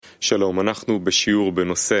שלום, אנחנו בשיעור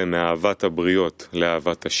בנושא מאהבת הבריות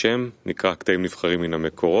לאהבת השם, נקרא קטעים נבחרים מן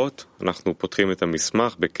המקורות. אנחנו פותחים את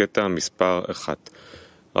המסמך בקטע מספר 1.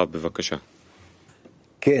 רב, בבקשה.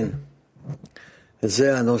 כן,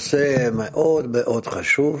 זה הנושא מאוד מאוד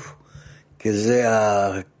חשוב, כי זה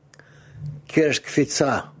הקרש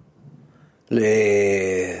קפיצה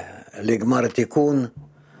לגמר התיקון,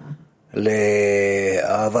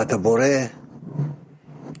 לאהבת הבורא,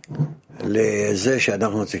 לזה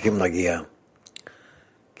שאנחנו צריכים להגיע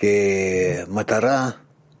כמטרה,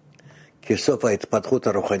 כסוף ההתפתחות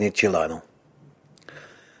הרוחנית שלנו,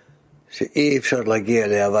 שאי אפשר להגיע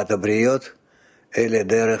לאהבת הבריות אלא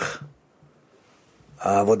דרך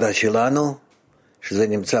העבודה שלנו, שזה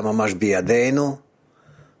נמצא ממש בידינו,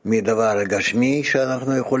 מדבר הגשמי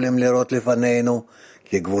שאנחנו יכולים לראות לפנינו,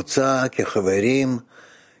 כקבוצה, כחברים,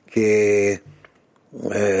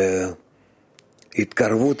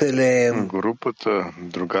 כהתקרבות אליהם. Групата,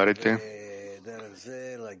 другарите,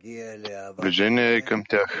 приближение към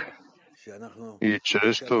тях и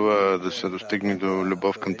чрез това да се достигне до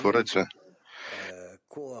любов към Твореца.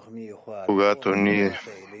 Когато ние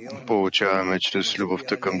получаваме чрез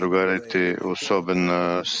любовта към другарите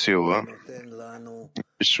особена сила,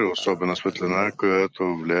 особена светлина,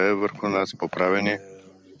 която влияе върху нас по правене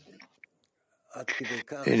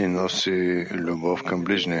и ни носи любов към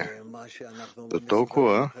ближния. До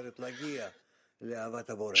толкова,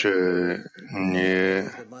 че ние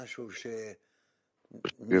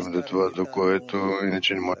достигаме до това, до което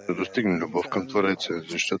иначе не може да достигне любов към Твореца,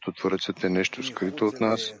 защото Творецът е нещо скрито от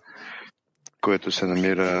нас, което се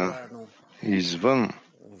намира извън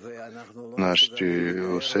нашите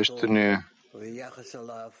усещания.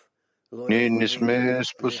 Ние не сме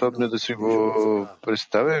способни да си го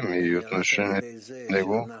представим и отношение с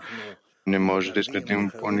него не може да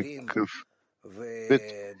изградим по никакъв вид.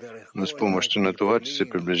 Но с помощта на това, че се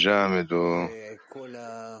приближаваме до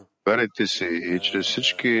вярите си и чрез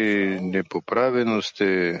всички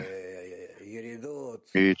непоправености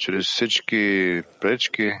и чрез всички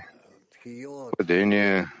пречки,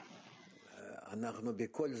 падения,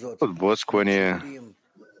 отблъсквания,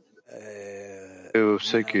 и във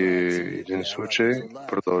всеки един случай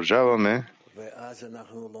продължаваме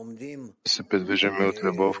да се придвижваме от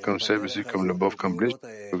любов към себе си, към любов към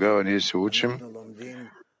ближния. Тогава ние се учим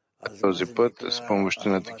този път с помощта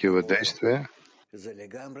на такива действия.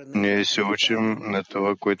 Ние се учим на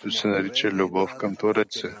това, което се нарича любов към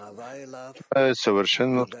Твореца. Това е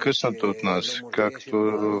съвършено откъснато от нас.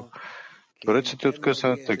 Както Творецът е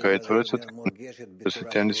откъснат, така и Творецът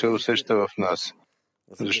тя не се усеща в нас.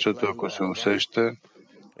 Защото ако се усеща,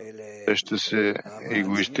 ще се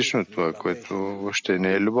егоистично това, което въобще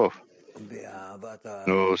не е любов.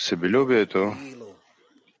 Но себелюбието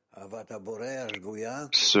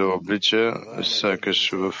се облича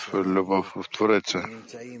сякаш в любов в Твореца.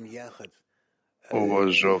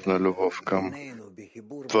 Лъжовна любов към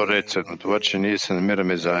Твореца. Но това, че ние се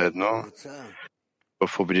намираме заедно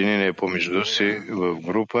в обединение помежду си, в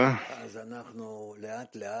група,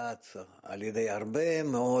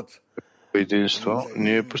 единство,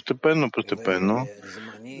 ние постепенно,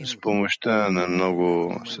 с помощта на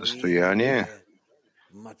много състояние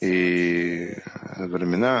и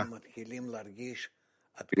времена,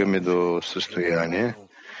 стигаме до състояние,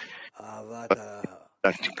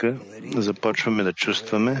 практика, започваме да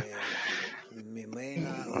чувстваме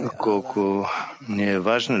колко ни е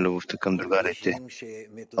важна любовта към другарите.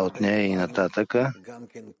 А от нея и нататъка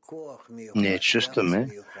ние чувстваме,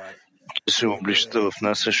 че се облича в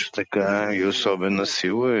нас също така и особена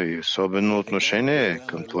сила, и особено отношение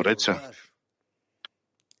към Твореца.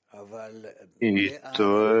 И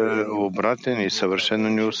то е обратен и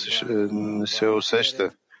съвършено не се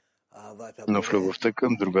усеща. Но в любовта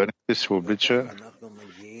към другарите се облича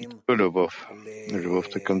любов.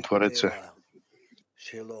 Любовта към Твореца.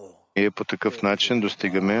 И по такъв начин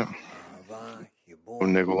достигаме в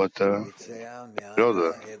неговата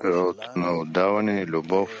природа, природата на отдаване,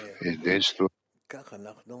 любов, единство,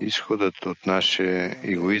 изходът от нашия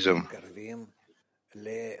егоизъм.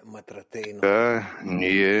 Така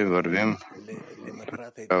ние вървим,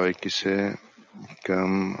 приближавайки се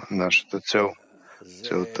към нашата цел,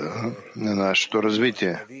 целта на нашето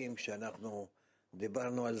развитие.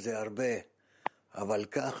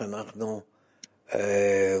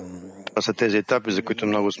 Това са тези етапи, за които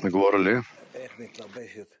много сме говорили,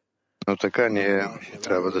 но така ние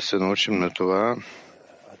трябва да се научим на това,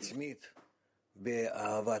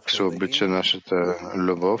 как се облича нашата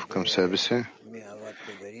любов към себе си,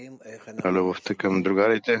 любовта към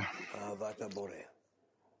другарите,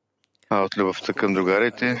 а от любовта към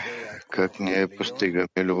другарите, как ние постигаме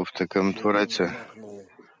любовта към Твореца.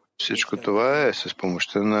 Всичко това е с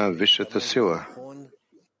помощта на висшата сила.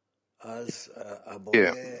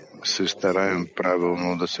 Ние се стараем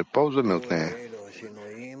правилно да се ползваме от нея.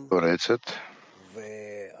 Творецът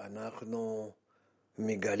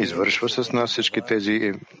извършва с нас всички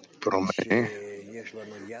тези промени.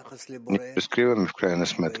 Ние разкриваме в крайна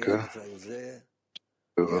сметка,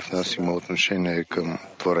 в нас има отношение към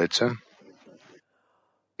Твореца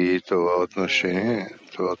и това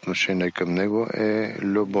отношение към Него е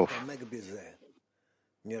любов.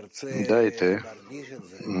 Дайте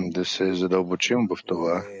да се задълбочим в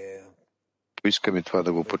това, поискаме това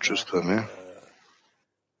да го почувстваме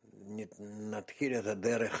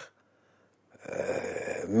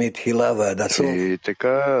и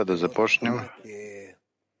така да започнем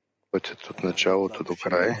пътят от началото до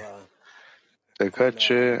край, така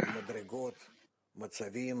че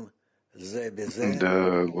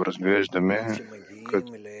да го разглеждаме,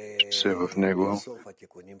 като се в него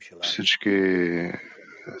всички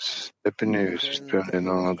степени и състояние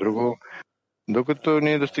едно на друго, докато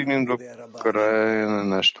ние достигнем до края на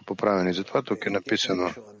нашето поправене. Затова тук е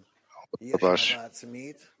написано от Рабаш,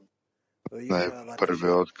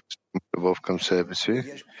 най-първият отказ – любов към себе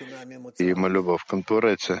си и има любов към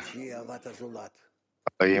Твореца.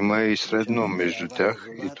 А има и средно между тях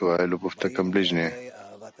и това е любовта към ближния.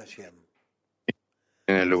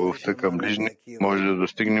 И любовта към ближния може да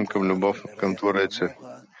достигнем към любов към Твореца.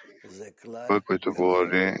 Това, което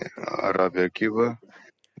говори Раби Акива,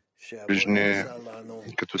 ближния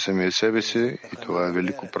като самия себе си, и това е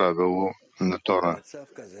велико правило на Тора,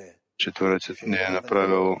 че Творецът не е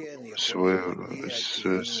направил свой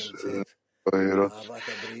род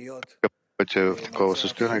пътя в такова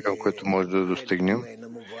състояние, към което може да достигнем,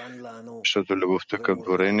 защото любовта към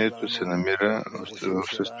творението се намира в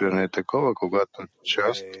състояние такова, когато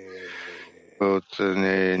част от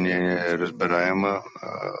не е разбираема,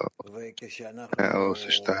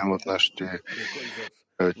 усещаема от нашите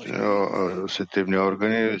сетивни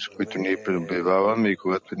органи, с които ние пребиваваме, и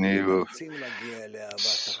когато ние във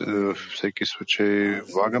всеки случай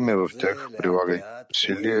влагаме в тях, прилагайки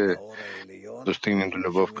усилие, достигнем до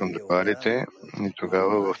любов към другарите, и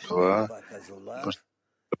тогава в това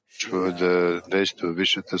почва да действа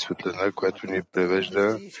висшата светлина, която ни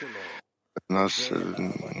превежда нас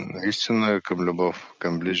наистина към любов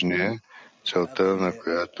към ближния, целта на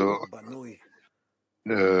която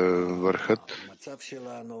върхът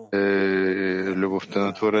е любовта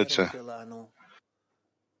на Твореца.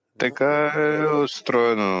 Така е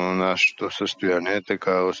устроено нашето състояние,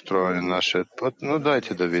 така е устроен нашият път, но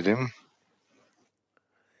дайте да видим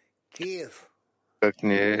как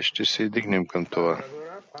ние ще се дигнем към това.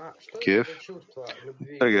 Киев,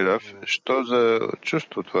 Раф, що за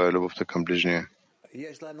чувство това е любовта към ближния?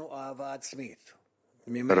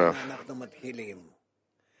 Раф,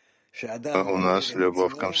 у нас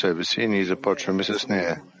любов към себе си и ние започваме с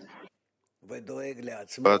нея.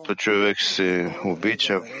 Когато човек се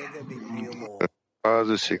обича,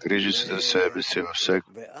 паза се, грижи се за себе си във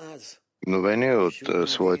всяко мгновение от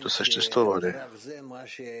своето съществуване.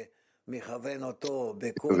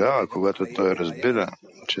 И тогава, когато той разбира,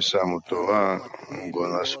 че само това го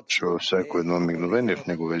насочва във всяко едно мигновение в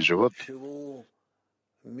неговия живот,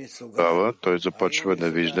 тогава той започва да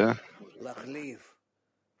вижда,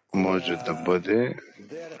 може да бъде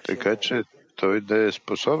така, че той да е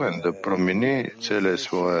способен да промени целия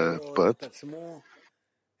своя път.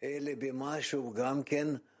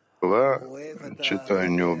 Това, че той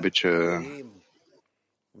не обича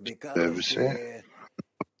себе си,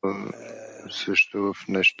 също в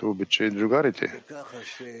нещо обича и другарите.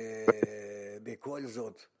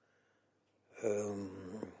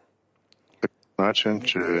 Начин,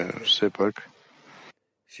 че все пак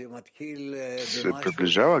се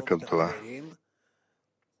приближава към това.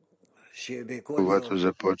 Когато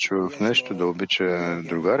започва в нещо да обича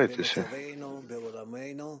другарите си,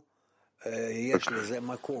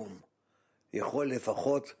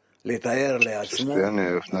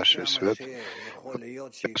 състояние в нашия свет,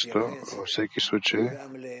 във всеки случай,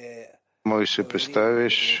 може да се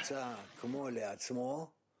представиш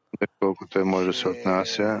колко той може да се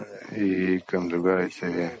отнася и към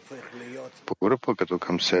другарите по група, като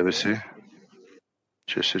към себе си,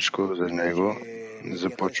 че всичко за него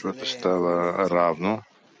започва да става равно,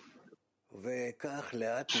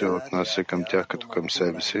 се отнася към тях като към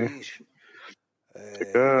себе си.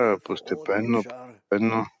 Така постепенно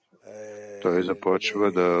той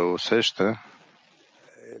започва да усеща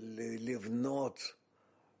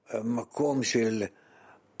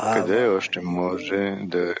къде още може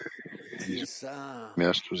да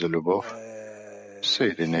място за любов,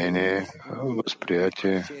 съединение,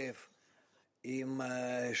 възприятие,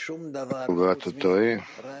 когато той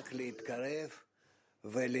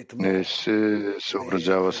не се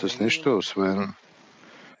съобразява с нищо, освен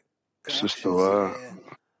с това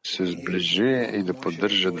се сближи и да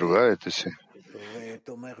поддържа другарите си.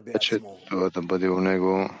 Че това да бъде у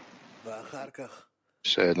него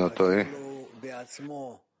все едно той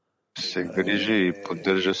се грижи и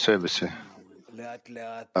поддържа себе си.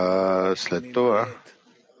 А след това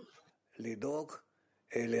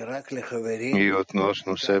и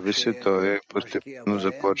относно себе си той постепенно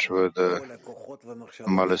започва да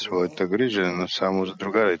маля своята грижа, но само за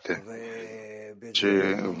другарите,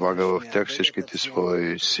 че влага в тях всичките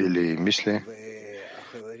свои сили и мисли,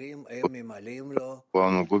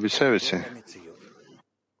 буквално губи себе си.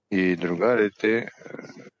 И другарите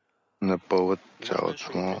напълват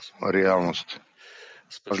цялата му реалност.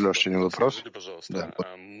 Може ли още един въпрос? Да.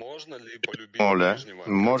 Моля,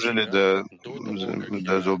 може ли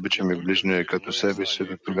да заобичаме ближния като себе си,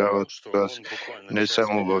 тогава не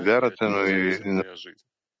само във вярата, но и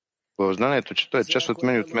в знанието, че той е част от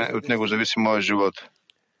мен и от него зависи моят живот?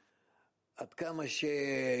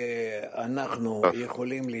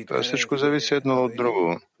 Това всичко зависи едно от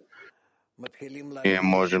друго. Ние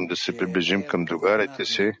можем да се приближим към другарите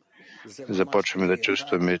си, започваме да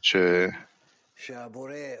чувстваме, че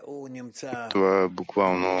това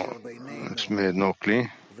буквално сме едно кли,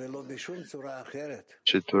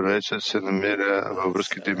 че Творецът се намира във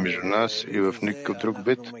връзките между нас и в никакъв друг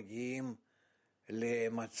вид.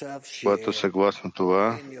 Когато съгласно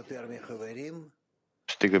това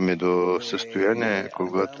стигаме до състояние,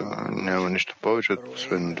 когато няма нищо повече,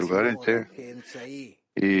 освен другарите,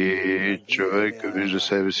 и човек вижда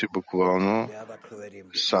себе си буквално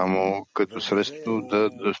само като средство да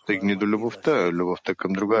достигне до любовта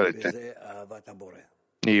към другарите.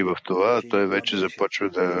 И в това той вече започва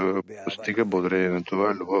да постига благодарение на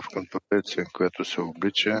това любов към Твореца, която се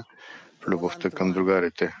облича в любовта към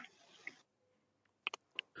другарите.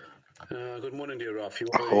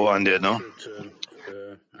 Холандия едно.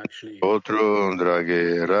 Утро,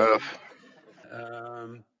 драги Раф.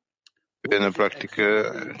 Вие на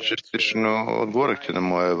практика частично отговорихте на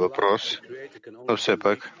моя въпрос, но все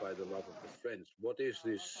пак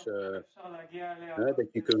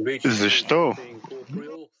защо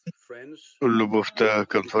любовта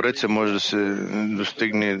към Твореца може да се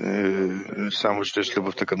достигне само чрез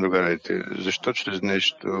любовта към другарите? Защо чрез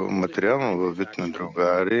нещо материално във вид на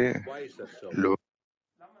другари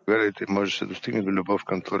другарите може да се достигне до любов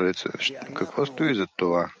към Твореца? Какво стои за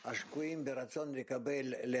това?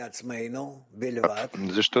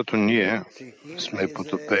 Защото ние сме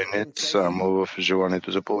потопени само в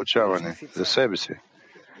желанието за получаване за себе си.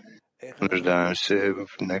 Нуждаем се в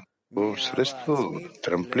някакво средство,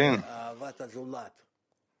 трамплин.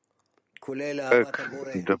 Как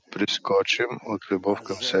да прескочим от любов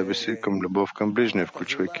към себе си към любов към ближния,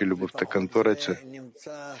 включвайки любовта към Твореца?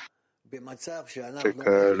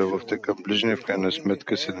 Така любовта към ближния в крайна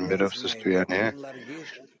сметка се намира в състояние,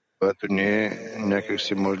 когато ние някак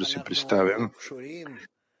си може да си представим,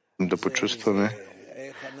 да почувстваме,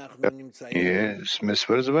 как ние сме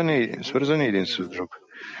свързани един с друг.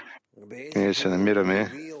 Ние се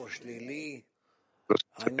намираме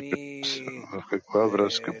в каква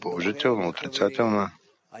връзка, положителна, отрицателна.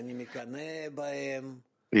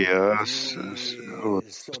 И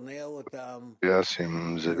аз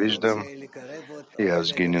им завиждам, и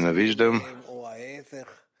аз ги ненавиждам,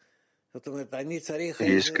 и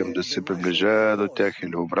искам да се приближа до тях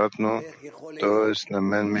или обратно, т.е. на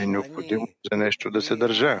мен ми е необходимо за нещо да се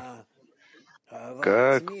държа.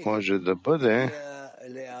 Как може да бъде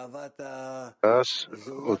аз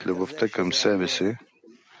от любовта към себе си,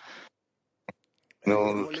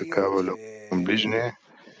 но такава любов към ближния,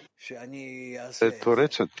 е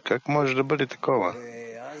Творецът? Как може да бъде такова?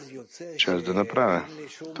 Че аз да направя,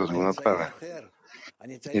 то да го направя.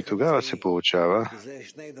 И тогава се получава,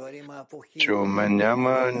 че у мен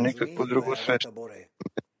няма никакво друго средство.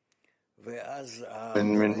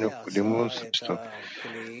 Мен ми е необходимо средство.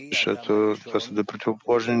 Защото това са да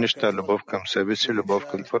противоположни неща. Любов към себе си, любов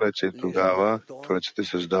към Твореца. И тогава Творецът е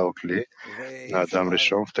създал кли на Адам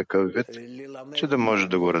Ришон в такъв вид, че да може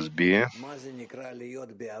да го разбие,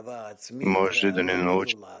 може да ни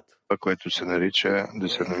научи това, което се нарича да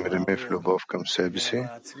се намираме в любов към себе си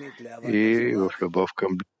и в любов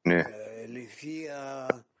към ближния.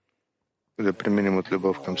 Да преминем от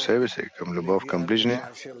любов към себе си към любов към ближния,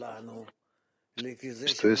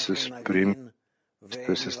 стои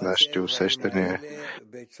с нашите усещания,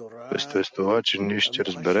 стои с това, че ние ще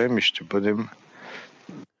разберем и ще бъдем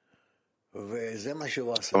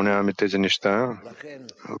изпълняваме тези неща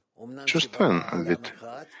в чувствен вид.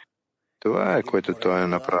 Това е, което той е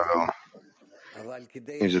направил.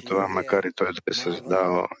 И затова, макар и той да е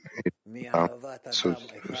създал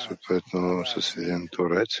съответно с един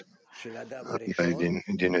творец,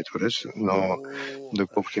 един е творец, но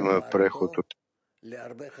доколкото има преход от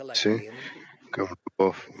си към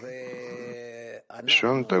любов,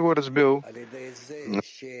 той го разбил на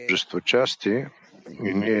множество части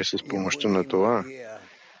и ние с помощта на това,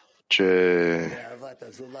 че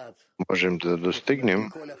можем да достигнем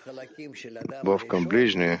любов към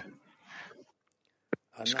ближния,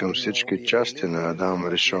 към всички части на Адам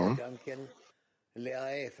Ришон,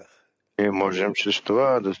 ние можем чрез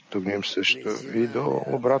това да стигнем също и до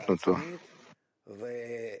обратното.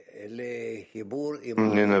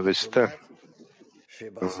 Ненавистта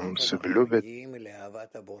към себелюбие,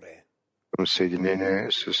 към съединение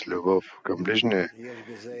с любов към ближния,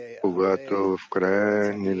 когато в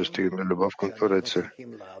края ние достигнем любов към Твореца.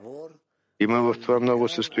 Има в това много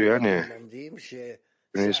състояние.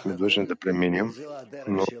 Ние сме длъжни да преминем,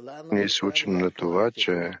 но ние се учим на това,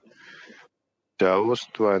 че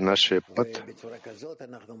цялост, това е нашия път.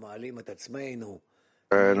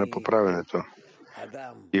 Края на поправенето.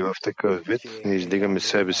 И в такъв вид ние издигаме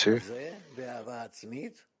себе си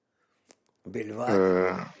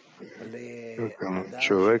към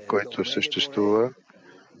човек, който съществува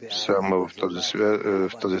само в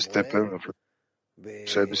този степен, в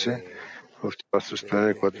себе си, в това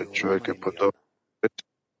състояние, което човек е подобен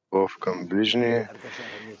любов към ближния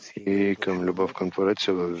и към любов към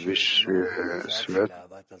Твореца в висшия свят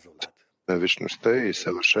на вечността и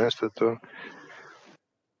съвършенството,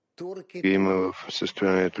 и има в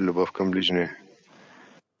състоянието любов към ближния.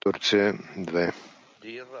 Турция 2.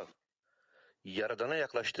 Yaradana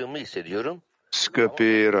yaklaştığımı hissediyorum.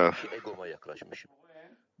 Скъпи Раф, Egoma yaklaşmışım.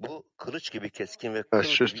 Bu kılıç gibi keskin ve аз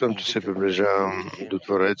чувствам, че се приближавам до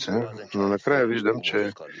Твореца, но накрая виждам,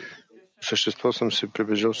 че същество съм се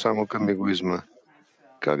приближил само към егоизма.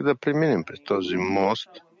 Как да преминем през този мост,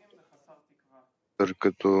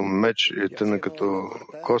 като меч и тъна като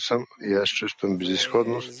косъм, и аз чувствам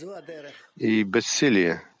безизходност и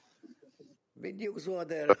безсилие.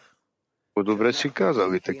 По-добре си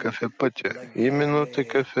казал, и такъв е пътя. Именно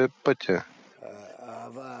такъв е пътя.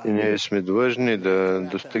 И ние сме длъжни да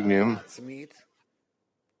достигнем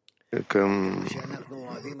към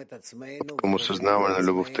осъзнаване на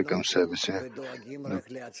любовта към себе си. Да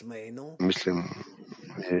мислим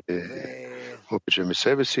и обичаме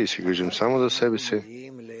себе си и си грижим само за себе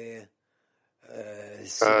си.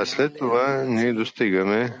 А след това ние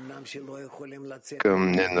достигаме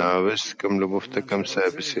към ненавист, към любовта към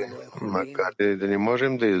себе си, макар и да не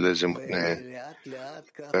можем да излезем от нея,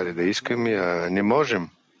 макар и да искаме, а не можем.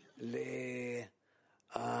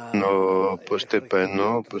 Но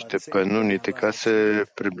постепенно ние така се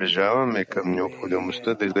приближаваме към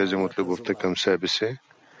необходимостта да излезем от любовта към себе си,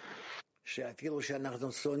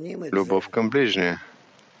 любов към ближния.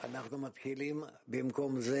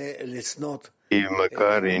 И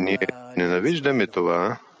макар и ние ненавиждаме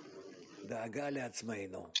това,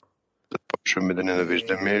 започваме да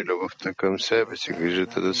ненавиждаме любовта към себе си,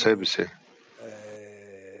 грижата за себе си.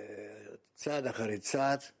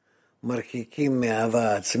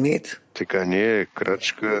 Така ние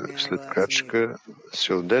крачка след крачка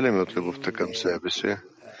се отделяме от любовта към себе си,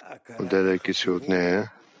 отделяйки се от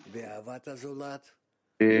нея,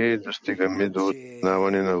 и достигаме до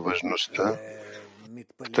отзнаване на важността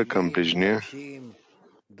към ближния,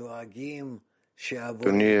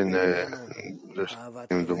 то ние не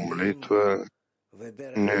достигнем до молитва,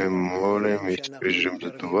 не молим и се грижим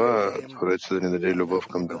за това, Твореца да ни даде любов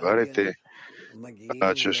към другарите,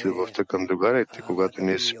 а чрез любовта към другарите, когато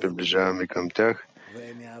ние се приближаваме към тях,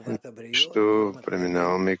 ще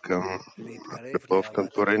преминаваме към любов към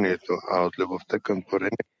творението, а от любовта към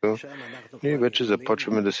творението ние вече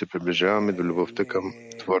започваме да се приближаваме до любовта към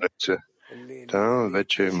Твореца. Там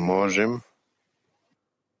вече можем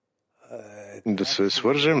да се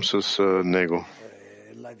свържем с Него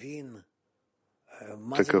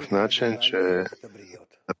такъв начин, че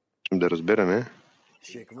да разбираме,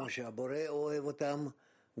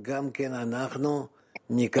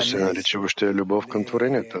 се нарича въобще любов към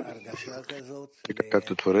творението. Така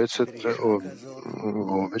както Творецът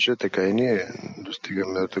го обича, така и ние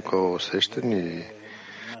достигаме до такова усещане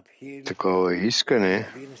и такова искане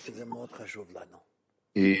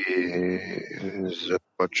и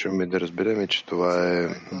започваме да разбираме, че това е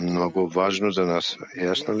много важно за нас.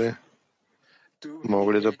 Ясно ли?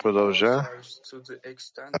 Мога ли да продължа?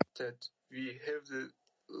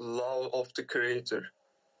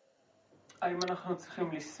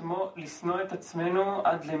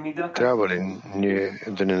 Трябва ли ние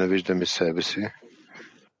да ненавиждаме себе си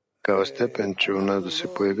такава степен, че у нас да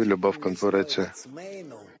се появи любов към Твореца.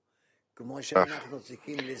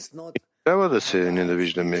 Трябва да се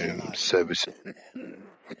ненавиждаме себе си.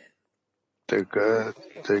 Така,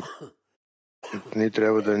 ние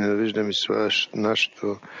трябва да ненавиждаме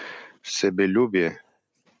нашето себелюбие.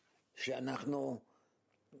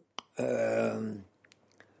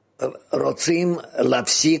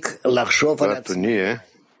 Когато ние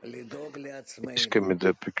искаме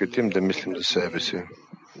да прекратим да мислим за себе си,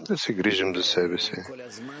 да се грижим за себе си,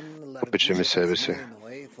 обичаме себе си,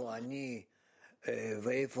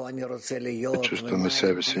 да чувстваме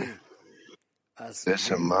себе си, къде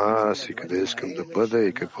съм аз и къде искам да бъда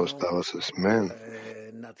и какво става с мен.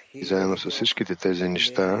 И заедно с всичките тези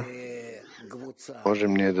неща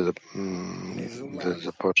можем ние да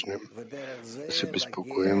започнем да се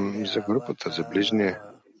безпокоим за групата, за ближния.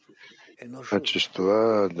 А чрез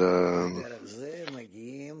това да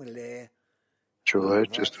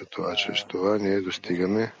човечеството, а чрез това ние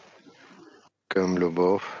достигаме към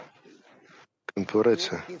любов, към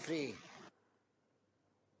Твореца.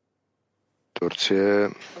 Турция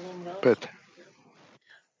 5.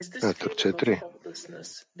 Турция 3.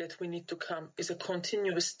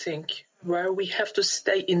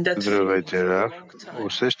 Здравейте, Раф.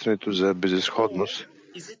 Усещането за безизходност,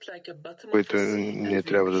 което ние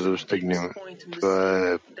трябва да достигнем, това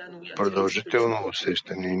е продължително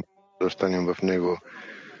усещане, да останем в него,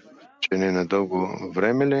 че не на дълго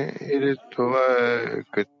време ли, или това е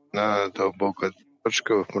като една дълбока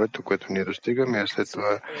точка в морето, което ние достигаме, а след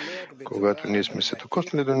това, когато ние сме се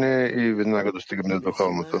докоснали до нея и веднага достигаме до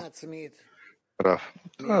духовното. Прав.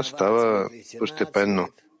 Това става постепенно.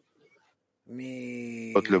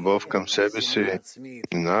 От любов към себе си,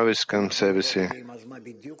 ненавист към себе си.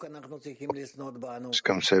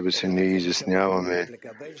 Към себе си ние изясняваме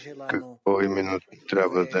какво именно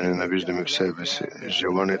трябва да ненавиждаме в себе си.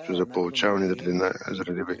 Желанието за получаване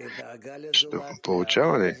заради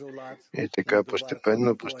получаване. И така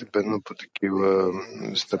постепенно по такива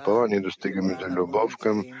стъпала ние достигаме до любов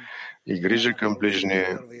към и грижа към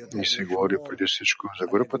ближния и се говори преди всичко за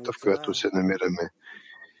групата, в която се намираме.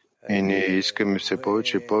 И ние искаме все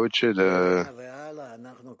повече и повече да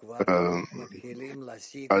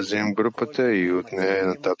пазим групата и от нея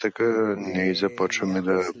нататък ние започваме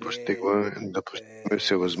да постигаме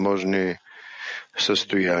всевъзможни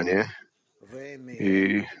състояния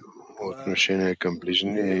и отношение към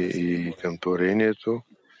ближния и към творението,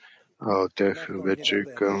 а от тях вече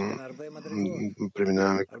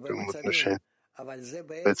преминаваме към отношение.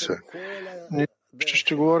 Ние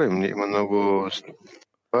ще говорим, има много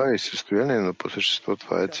това и състояние, но по същество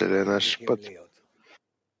това е целият наш път.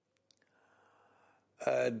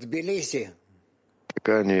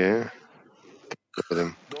 Така ние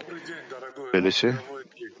бъдем. Тбилиси.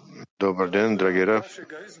 Добър ден, драги Раф.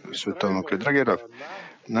 Световно-кли. Драги Раф,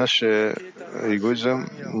 нашия егоизъм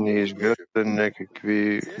ни изгражда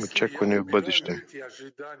някакви очаквания в бъдеще.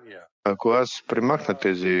 Ако аз премахна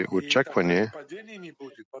тези очаквания,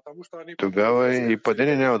 тогава и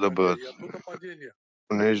падения няма да бъдат.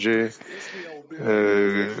 Понеже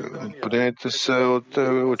паденията са от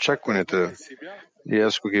очакванията. И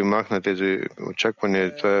аз, ако ги махна тези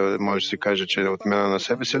очаквания, това може да се каже, че е отмяна на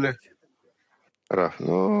себе си ли? Раф,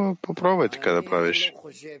 но попробвай така да правиш.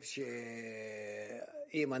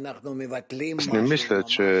 Аз не мисля,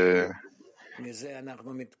 че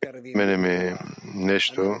менеме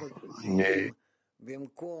нещо, ние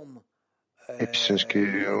истински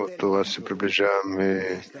от това се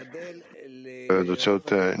приближаваме до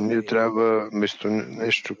целта. Ние трябва вместо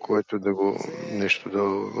нещо, което да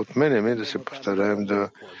отменяме, да се постараем да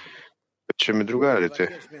печеме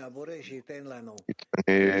другарите. И това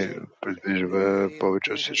ни предвижда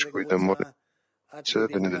повече от всичко и да молим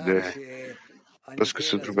да ни даде връзка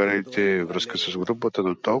с другарите, връзка с групата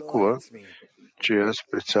до толкова, че аз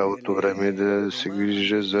през цялото време да се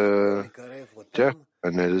грижа за тях,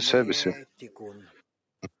 а не за себе си.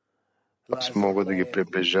 Аз мога да ги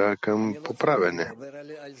приближа към поправене,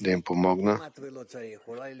 да им помогна.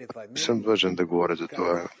 Не съм длъжен да говоря за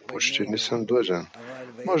това. Почти не съм длъжен.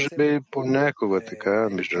 Може би понякога така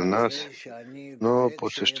между нас, но по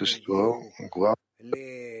същество главно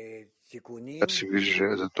да се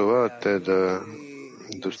грижа за това, те да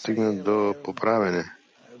достигнат до поправене.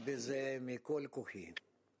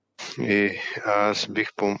 И аз би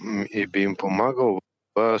им помагал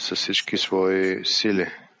с всички свои сили.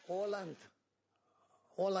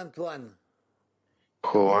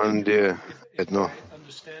 Холандия 1.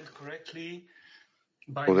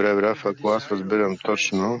 Благодаря, Раф, ако аз разбирам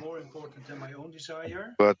точно,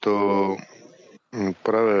 когато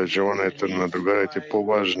правя желанието на другарите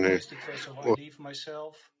по-важни от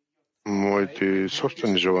моите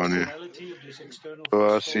собствени желания.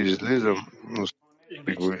 Аз излизам от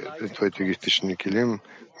твоите егоистични килим,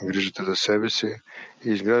 грижата за себе си и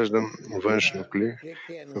изграждам външно кли,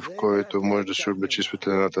 в който може да се облечи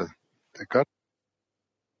светлината. Така?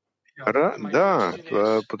 Да,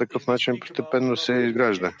 това по такъв начин постепенно се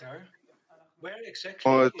изгражда.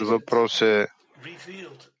 Моят въпрос е,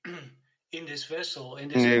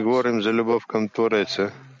 ние говорим за любов към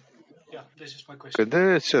Твореца.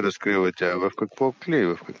 Къде се разкрива тя? В какво кли?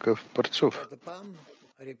 В какъв парцуф?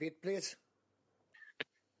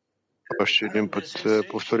 Още един път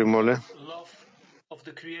повтори, моля.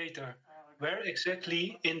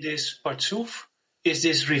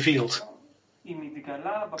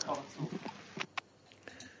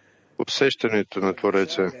 Усещането на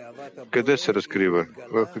Твореца. Къде се разкрива?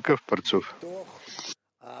 В какъв парцуф?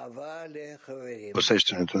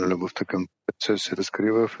 Усещането на любовта към Твореца се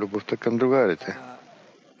разкрива в любовта към другарите.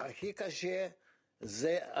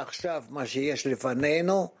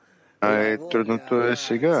 Трудното е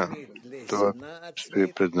сега. Това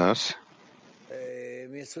стои пред нас.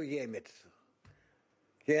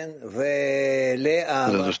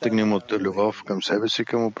 За да достигнем от любов към себе си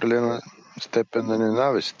към определена степен на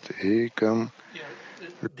ненавист и към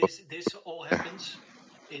любов.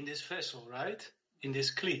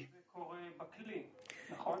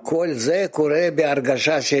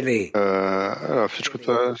 Всичко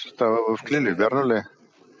това става в клили, вярно ли?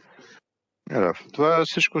 Това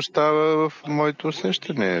всичко става в моето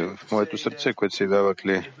усещане, в моето сърце, което се дава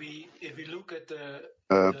кли.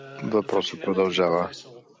 Въпросът продължава.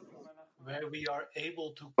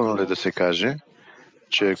 Пълно ли да се каже,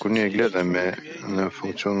 че ако ние гледаме на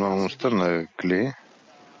функционалността на кли,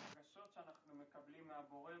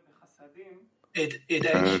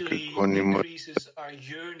 какво ни може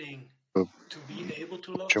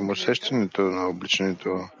чем усещането на обличането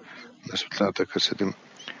на светлината хасидим,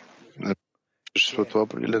 съществото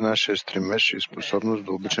определя нашия стремеж и способност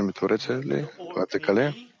да обичаме Твореца ли? Това така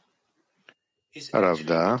ли? Рав,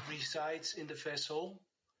 да.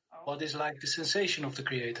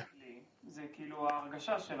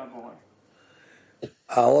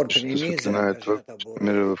 Светлина е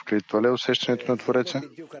в клит. Това ли е усещането на Твореца?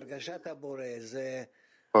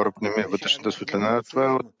 Вътрешната светлина, това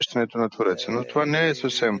е усещането на Твореца. Но това не е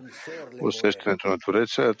съвсем усещането на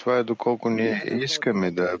Твореца, а това е доколко ние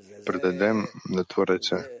искаме да предадем на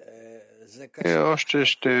Твореца. И още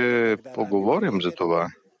ще поговорим за това.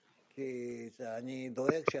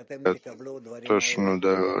 Точно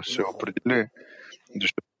да се определи,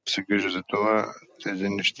 защото се грижа за това, тези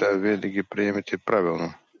неща вие да ги приемете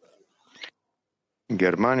правилно.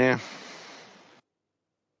 Германия.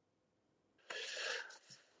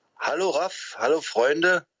 Hallo Raf, hallo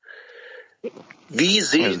Freunde. Wie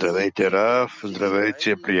sehen... Здравейте, Раф,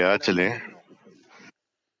 здравейте, приятели.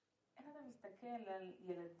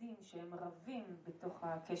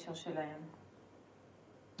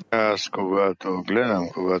 Аз, когато гледам,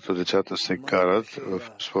 когато децата се карат в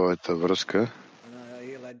своята връзка,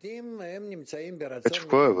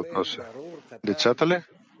 какво е въпросът? Децата ли?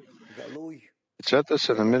 Децата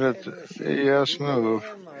се намират ясно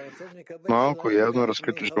в малко явно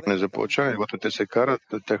разкрито желание за получаване. Когато те се карат,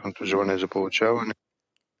 тяхното желание за получаване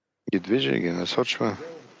ги движи, ги насочва.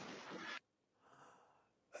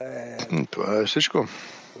 Това е всичко.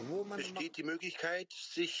 Besteht die Möglichkeit,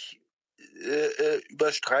 sich über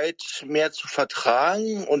Streit mehr zu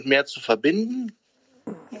vertragen und mehr zu verbinden?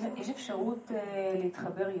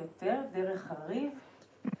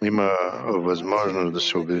 Има възможност да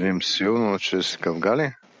се обединим силно чрез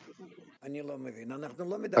Кавгали?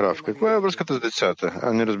 Раф, каква е връзката с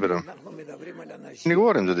децата? Не разбирам. Не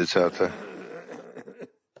говорим за децата.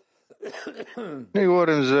 Не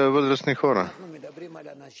говорим за възрастни хора.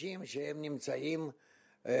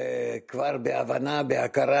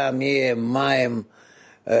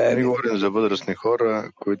 Не говорим за възрастни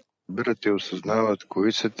хора, които разбират и осъзнават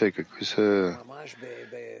кои са те, какви са,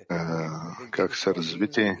 как са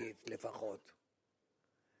развити,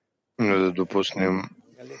 но да допуснем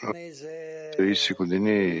 30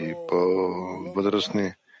 години и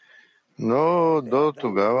по-възрастни. Но до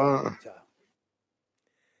тогава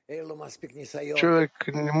човек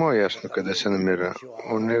не му е ясно къде се намира.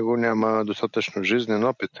 У него няма достатъчно жизнен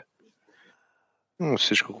опит. Но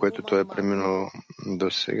всичко, което той е преминал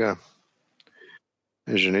до сега.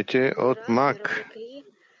 Жените от Мак.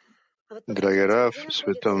 Драги Рав,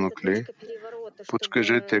 световно кли,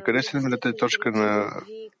 подскажете, къде се намира тази точка на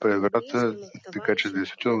преврата, така че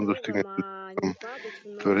действително достигне към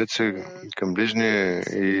Твореца, към ближния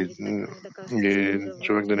и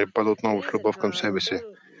човек да не пада отново в любов към себе си.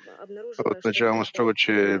 Отначало му струва,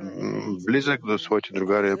 че е близък до своите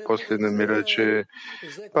другари, а после намира, че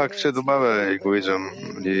пак се добавя егоизъм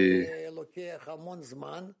и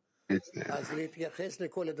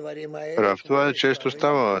това често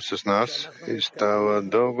става с нас и става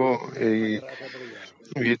дълго и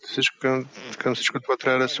към всичко това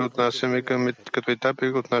трябва да се отнасяме като етапи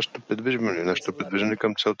от нашето предвиждане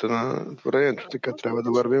към целта на творението. Така трябва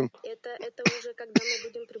да вървим.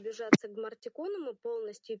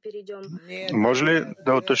 Може ли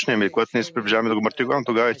да уточним, и когато ние се приближаваме до Мартигон,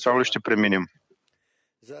 тогава изцяло ли ще преминем?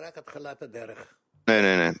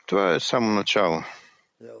 Не. Това е само начало.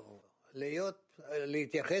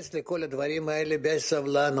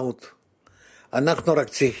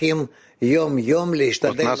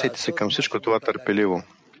 Отнасяйте се към всичко това търпеливо.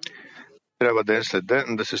 Трябва ден след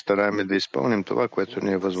ден да се стараем да изпълним това, което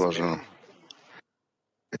ни е възложено.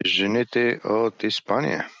 Жените от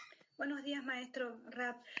Испания.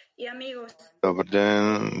 Добър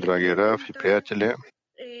ден, драги Раф и приятели.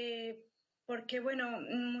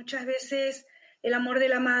 El amor de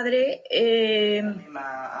la madre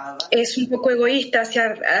es un poco egoísta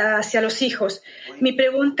hacia los hijos. Mi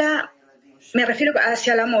pregunta, me refiero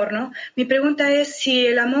hacia el amor, ¿no? Mi pregunta es si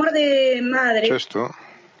el amor de madre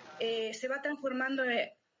se va transformando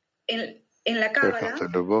en la cábala, y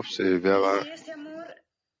si ese amor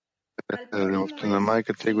любовта на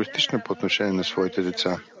майката е егоистична по отношение на своите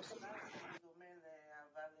деца.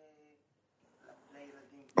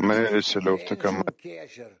 Променя ли се любовта към майката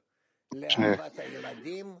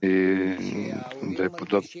и да е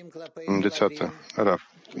подобна към децата? Раф,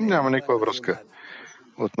 няма никаква връзка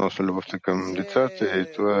относно любовта към децата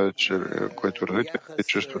и това, което родителите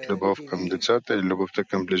чувстват любов към децата или любовта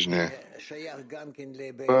към ближния.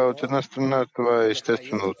 От една страна това е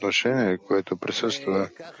естествено отношение, което присъства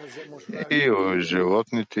и от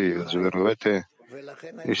животните, и от зверовете,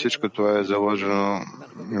 и всичко това е заложено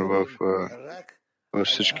във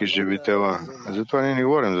всички живи тела. Затова ние не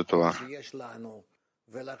говорим за това.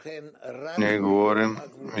 Ние говорим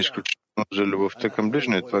изключително за любовта към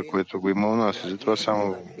ближния, това, което го има у нас. И затова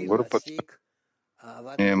само групата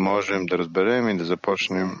ние можем да разберем и да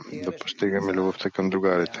започнем да постигаме любовта към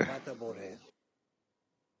другарите.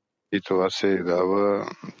 И това се дава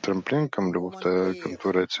трамплин към любовта към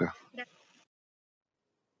Твореца.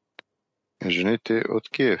 Жените от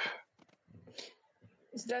Киев.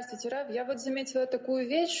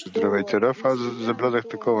 Здравейте, Раф. Аз забелязах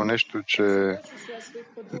такова нещо, че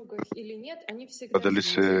дали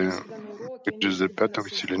се грижи за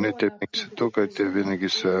приятелите или не, те винаги са тук, те винаги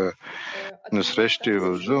са на срещи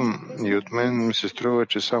в Zoom и от мен ми се струва,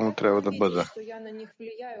 че само трябва да бъда.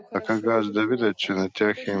 А как аз да видя, че на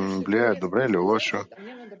тях им влияе добре или лошо,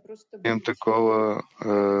 имам такова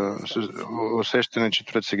усещане, че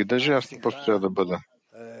трябва да се ги държи, аз просто трябва да бъда.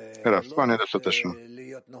 Раф, това не е достатъчно.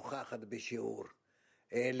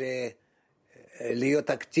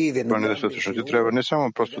 Това не е достатъчно. Ти трябва не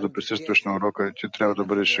само просто да присъстваш на урока, ти трябва да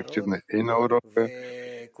бъдеш активна и на урока,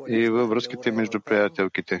 и във връзките между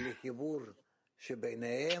приятелките.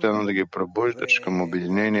 Постоянно да ги пробуждаш към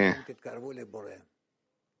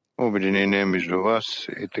обединение между вас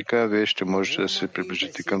и така вие ще можете да се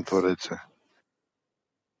приближите към Твореца.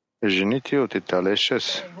 Жените от Италия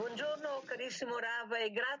 6.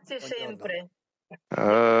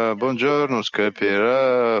 Бонджорно, скъпи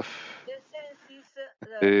Раф.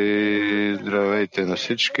 И здравейте на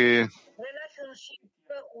всички.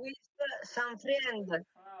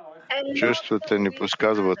 Чувствата ни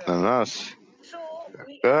подсказват на нас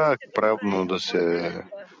как правилно да се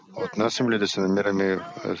отнасям ли да се намираме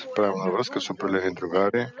в правилна връзка с определени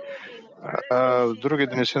другари, а в други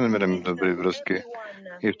да не се намираме в добри връзки.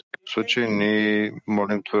 И в такъв случай ние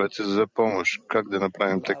молим Твореца за помощ. Как да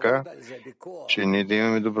направим така, че ние да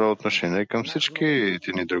имаме добро отношение към всички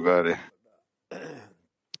ни другари.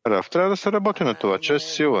 Раф, трябва да се работи на това,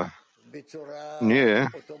 чрез сила. Ние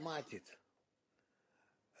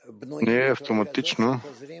автоматично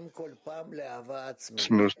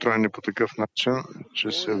сме устроени по такъв начин,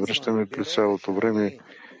 че се връщаме през цялото време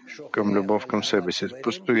към любов към себе си.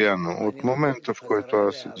 Постоянно. От момента, в който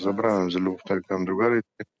аз забравям за любовта към другарите,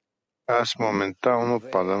 аз моментално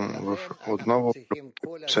падам отново към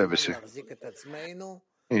себе си.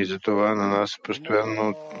 И затова на нас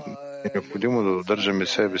постоянно е необходимо да удържаме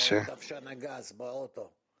себе си.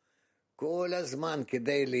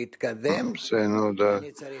 Все едно да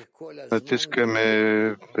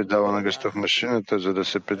натискаме педала на газта в машината, за да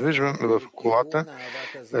се придвижваме в колата.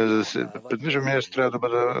 За да се придвижваме, аз трябва да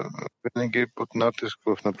бъда винаги под натиск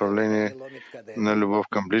в направление на любов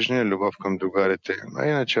към ближния, любов към другарите. А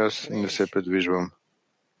иначе аз не се придвижвам.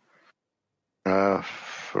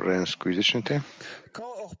 френскоязичните.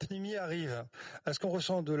 Quand Orpnimi arrive, est-ce qu'on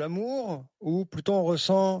ressent de l'amour ou plutôt on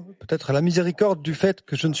ressent peut-être la miséricorde du fait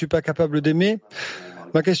que je ne suis pas capable d'aimer?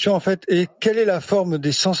 Ma question en fait est quelle est la forme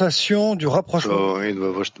des sensations du rapprochement?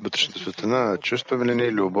 Идва вътрешната светлина, чувстваме ли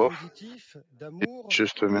ни любов и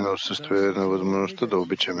чувстваме на отсъствие на възможността да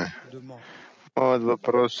обичаме. Моят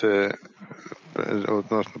въпрос е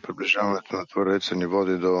относно приближаването на Твореца ни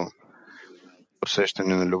води до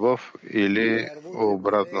усещане на любов или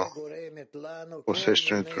обратно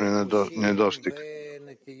усещането на недостиг.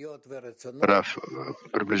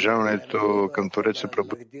 Приближаването към Твореца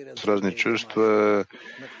с разни чувства,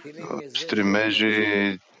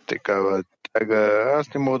 стремежи, такава тяга.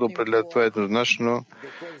 Аз не мога да определя това еднозначно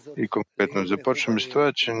и конкретно. Започваме с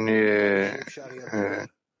това, че ние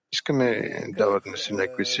искаме дават на си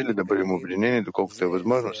някакви сили да бъдем обединени, доколкото е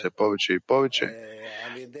възможно, все повече и повече.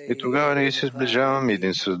 И тогава ние се сближаваме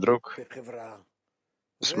един с друг,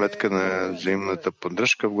 сметка на взаимната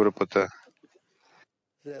поддръжка в групата.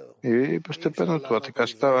 И постепенно това така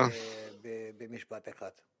става.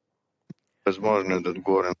 Възможно е да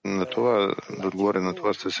отговоря на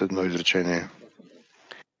това с едно изречение.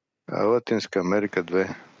 Латинска Америка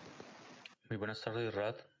 2. Muy buenas tardes,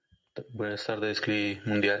 Rad. Buenas tardes, Cli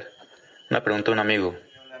Mundial. Una pregunta a un amigo.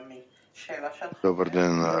 Добър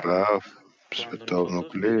ден, Раф. Световно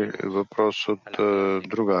Кли. Въпрос от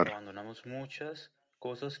другар. Abandonamos muchas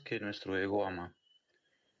cosas que nuestro ego ama.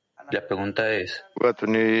 La pregunta es, Когато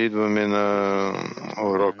ние идваме на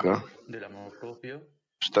урока, del amor propio,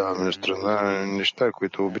 ставаме на страна неща,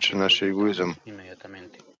 които обича нашия егоизъм.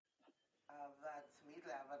 inmediatamente.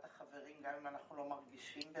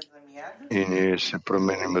 И ние се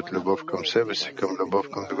променим от любов към себе си, към любов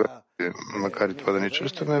към другите, макар и това да не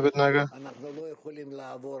чувстваме веднага.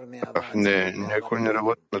 Не, някой не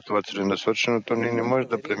работи на това целенасочено, то ние не може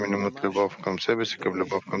да преминем от любов към себе си, към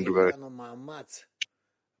любов към другите.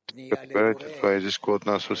 Това изисква от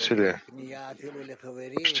нас усилие.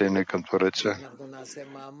 Прощение към Твореца,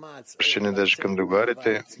 прощение даже към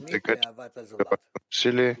другите, така че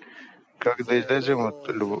усилие как да излезем от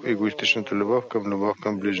егоистичната любов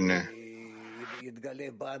към ближния.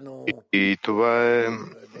 И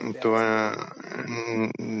това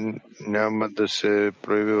няма да се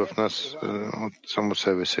прояви в нас от само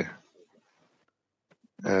себе си.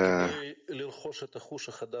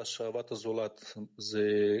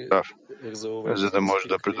 За да може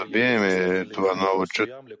да придобием това ново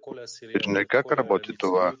чувство, как работи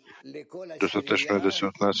това? Достатъчно е да се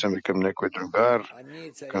отнасяме към някой другар,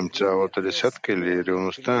 към цялата десятка или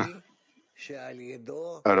реалността?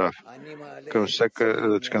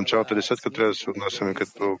 Към цялата десятка трябва да се отнасяме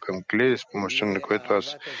като към кли, с помощта на което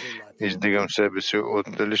аз издигам себе си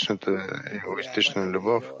от личната егоистична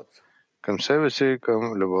любов към себе си,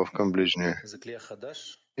 към любов към ближния.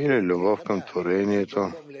 Или любов към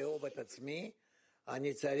творението.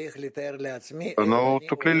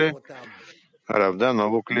 Новото кли ли? Равда,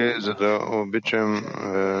 ново кли, за да обичам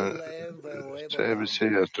себе си.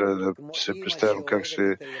 Аз трябва да се представям как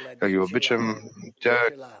ги обичам тях,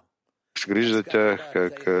 как се грижа за тях,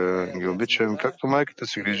 как ги обичам, както майката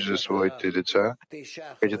се грижи за своите деца.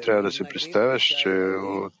 Ти трябва да се представяш, че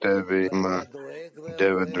от тебе има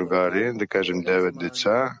 9 другари, да кажем 9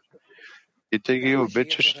 деца, и те ги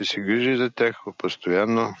обичаш, ти се грижи за тях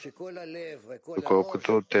постоянно,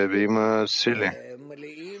 доколкото от тебе има сили,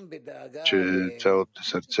 че цялото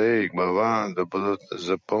сърце и глава да бъдат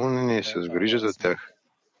запълнени с грижа за тях.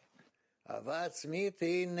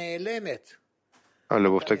 А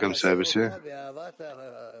любовта към себе си,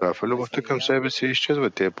 любовта към себе си изчезва,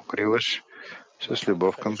 те я покриваш с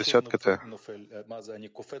любов към десятката.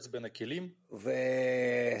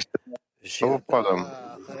 Много падам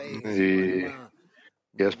и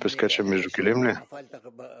аз прескачам между килим ли?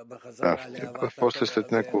 После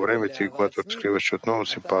след някакво време ти, когато разкриваш, че отново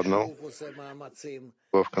си паднал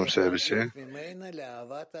любов към себе си,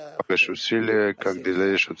 пакаш усилия как да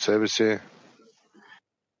излезеш от себе си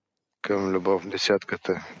към любов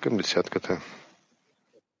към десятката.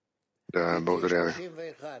 Да, благодаря ви.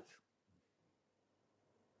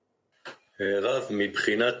 רב,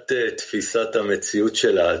 מבחינת תפיסת המציאות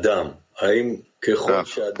של האדם, האם ככל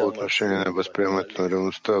שאדם възприемането на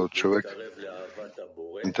реалността от човек,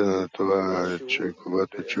 на това, че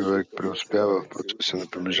когато човек преуспява в процеса на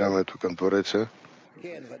приближаването към Твореца,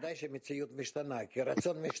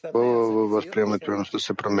 възприемането на реалността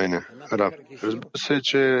се променя. Разбира се,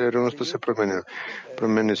 че реалността се променя.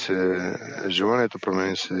 Променя се желанието,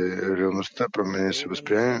 променя се реалността, променя се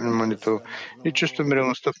възприемането и чувстваме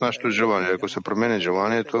реалността в нашето желание. Ако се променя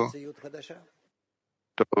желанието,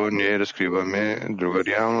 то ние разкриваме друга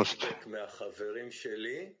реалност.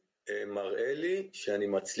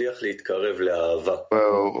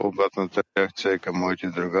 Обратната реакция към моите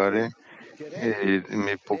другари и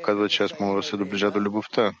ми показва, че аз мога да се доближа до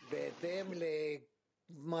любовта.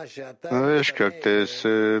 Виж как те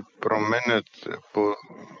се променят по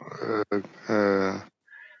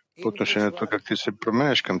отношението, как ти се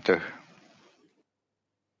променяш към тях.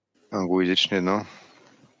 Англоязични, но.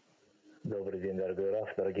 Драги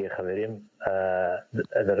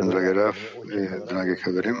Раф и драги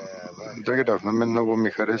хаверим. Драги Раф, на мен много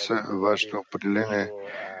ми хареса вашето определение,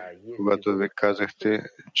 когато ви казахте,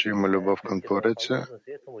 че има любов към Твореца,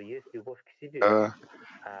 а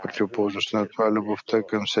противоположността на това е любовта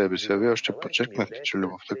към себе си. Вие още подчеркнахте, че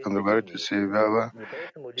любовта към другарите се явява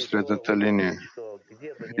средната линия.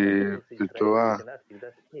 И при това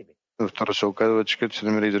второ се оказва, че като се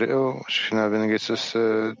намира Израел, ще винаги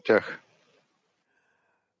с тях.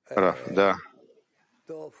 Раф, да.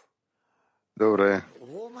 Добре.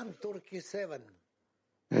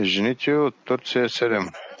 Жените от Турция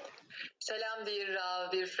 7.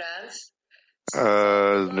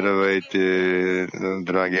 Здравейте,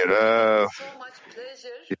 драги Раф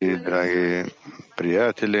и драги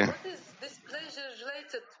приятели.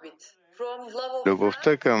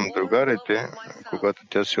 Любовта към другарите, когато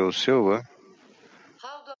тя се усилва,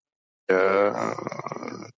 тя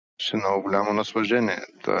е много голямо наслаждение.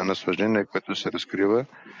 Това е наслаждение, което се разкрива,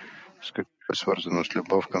 с какво е свързано с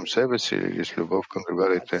любов към себе си или с любов към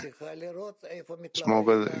другарите. Аз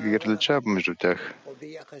мога да ги различавам между тях.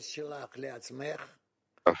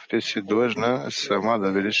 Ти си длъжна сама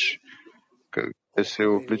да видиш как се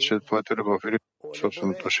облича твоята любов или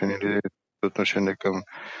собствено отношение, или отношение към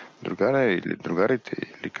другара или другарите,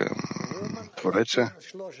 или към Твореца.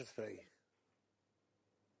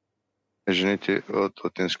 Жените от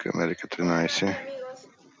Латинска Америка 13.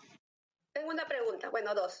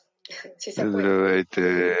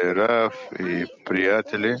 Здравейте, Раф и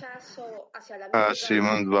приятели. Аз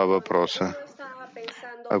имам два въпроса,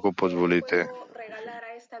 ако позволите.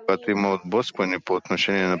 Когато има отблъскване по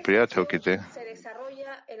отношение на приятелките,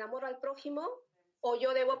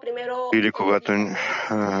 или когато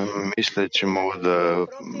мисля, че мога да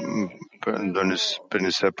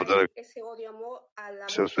принеса подарък,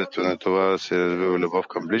 съответно на това се развива любов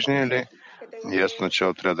към ближния, или ясно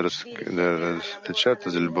начало трябва да различа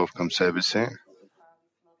тази любов към себе си,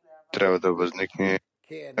 трябва да възникне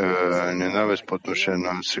ненавист по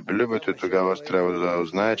отношение на себелюбието и тогава трябва да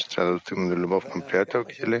знае, че трябва да достигне до любов към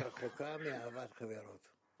приятелки, или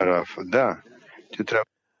Раф, да, ти трябва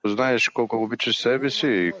да знаеш колко обичаш себе си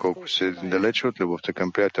и колко си далече от любовта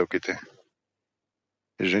към приятелките.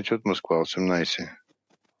 Жените от Москва 18.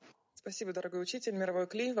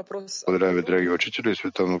 Благодаря ви, драги учители,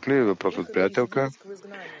 световно Кли. Въпрос от приятелка.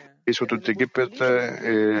 Изход от Египет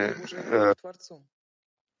е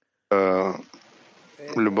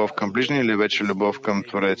любов към ближния или вече любов към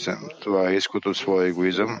Твореца? Това е изход от своя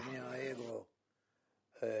егоизъм.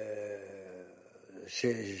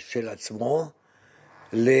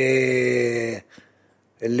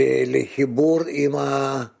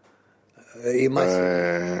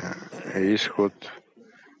 Изход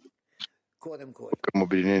към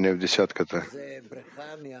обединение в десятката.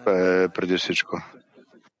 Това е преди всичко.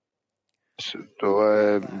 Това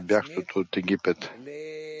е бягството от Египет.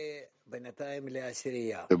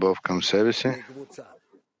 Любов към себе си,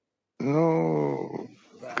 но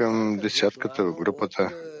към десятката в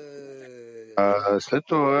групата. А след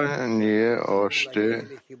това ние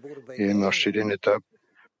имаме още един етап,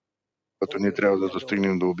 който ние трябва да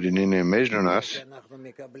достигнем до обединение между нас,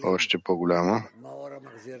 още по-голямо,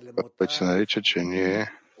 което се нарича, че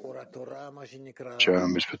ние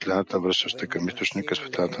чаваме светлината, връщаща към източника,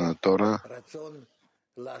 светлината на Тора,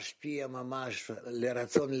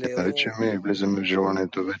 наричаме и влизаме в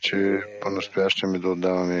желанието вече по-настоящем и да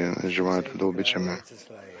отдаваме желанието да обичаме.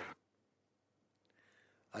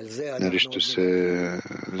 Нарича се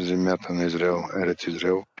земята на Израел, Ерец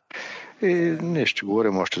Израел. И ние ще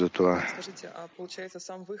говорим още за това.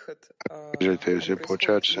 Кажете, се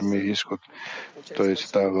получава, че самия изход, той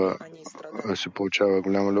се получава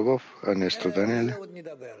голяма любов, а не страдание ли?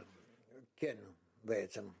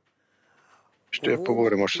 Ще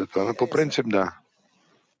поговорим още за това, но по принцип да.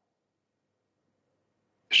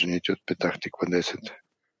 Жените от Петах Тиква 10.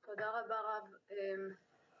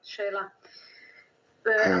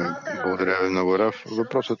 Благодаря ви много, Раф.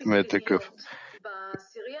 Въпросът ми е такъв.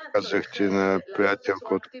 Казахте на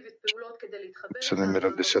приятелка, от се намира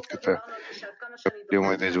в десятката,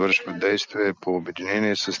 необходимо е да извършва действие по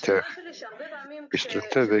обединение с тях. И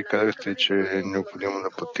сутринта вие казахте, че е необходимо да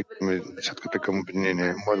подтикнем десятката към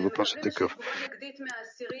обединение. Моят въпрос е такъв.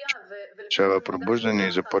 Чава пробуждане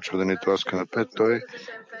и започва да ни тласка напред. Той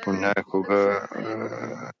понякога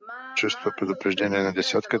чувства предупреждение на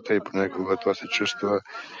десятката и понякога това се чувства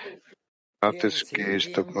натиск и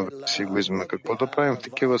стъпнува с егоизма. Какво да правим в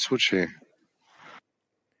такива случаи?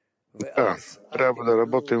 Да, трябва да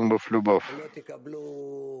работим в любов.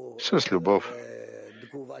 С любов.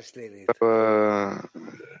 Трябва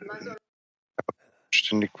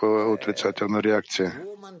ще никаква отрицателна реакция.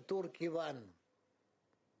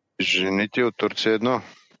 Жените от Турция 1.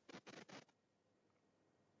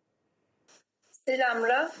 Selam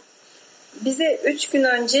Raf. Bize 3 gün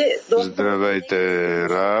önce Здравейте,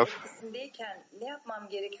 Раф. Ne yapmam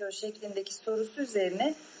gerekiyor şeklindeki sorusu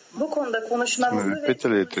üzerine bu konuda konuşmamızı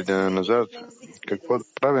питали 3 дена назад какво да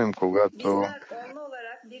правим, когато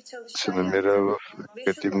се намира в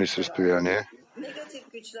негативни състояния,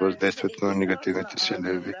 въздействието на негативните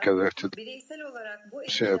сили. Ви казахте,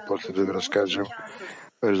 сега после да ви разкажем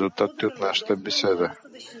резултатите от нашата беседа.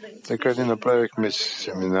 Така ни направихме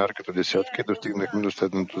семинар като десятки и достигнахме до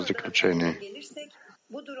следното заключение.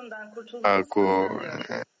 Ако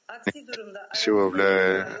сила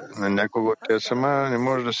влияе на някого, тя сама не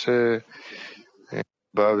може да се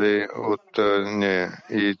бави от нея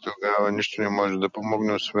и тогава нищо не може да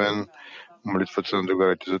помогне, освен молитвата на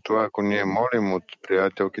другарите. Затова, ако ние молим от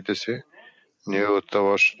приятелките си, ние от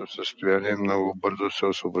лошото състояние много бързо се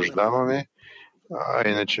освобождаваме, а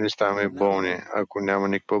иначе не ставаме болни, ако няма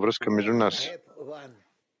никаква връзка между нас.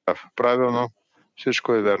 Правилно,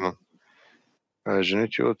 всичко е верно.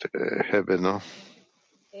 Жените от Хебено.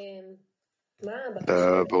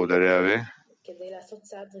 Да, благодаря ви.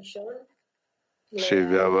 Се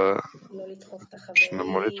явява на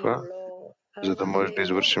молитва, за да може да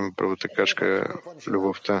извършим първата качка в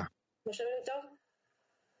любовта.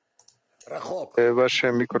 Е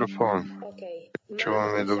вашия микрофон.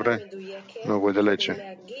 Чуваме добре. Много е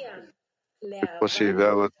далече. Какво се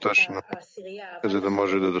явява точно, за да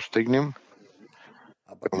може да достигнем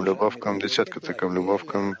към любов към десятката, към любов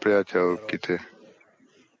към приятелките?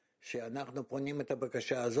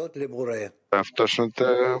 В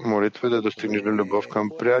точната молитва да достигнеш до любов към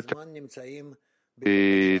приятел.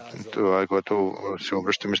 И това е, когато се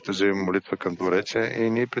обръщаме с тази молитва към Твореца и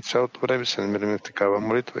ние пред цялото време се намираме в такава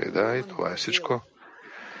молитва. И да, и това е всичко.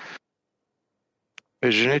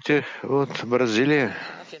 Жените от Бразилия.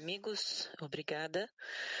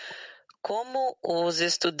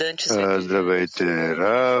 Здравейте,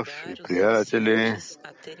 Раф и приятели.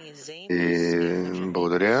 И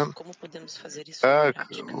благодаря. Как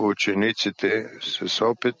учениците с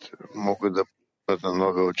опит могат да бъдат на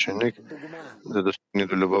новия ученик, да достигне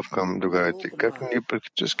до любов към другарите? Как ние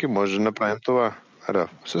практически може да направим това, Раф?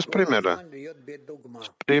 С примера. С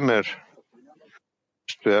пример.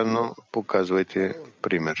 Постоянно показвайте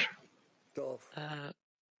пример.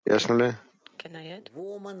 Ясно ли?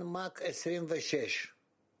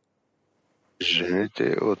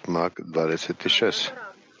 Жените от Мак 26.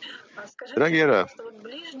 Драги Раф,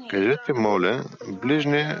 кажете, моля,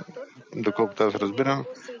 ближния, доколкото аз разбирам,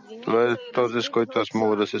 това е този, с който аз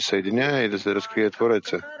мога да се съединя и да се разкрие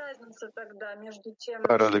Твореца.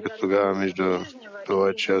 Разликата тогава между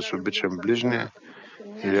това, че аз обичам ближния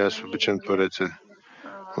или аз обичам Твореца.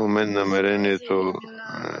 У мен намерението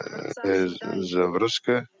е за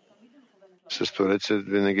връзка с Твореца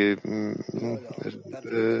винаги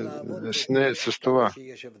не с това.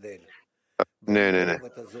 Не.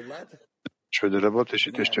 Ще да работиш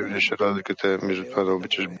и ти ще видиш разликата между това да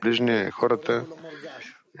обичаш ближния, хората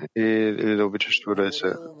или да обичаш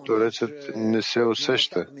Твореца. Творецът не се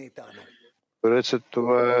усеща. Творецът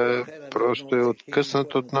това просто е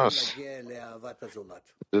откъснат от нас.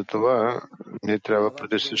 Затова ние трябва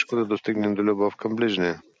преди всичко да достигнем до любов към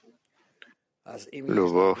ближния.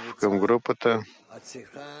 Любов към групата.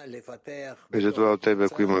 И затова от тебе,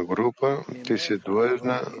 ако има група, ти си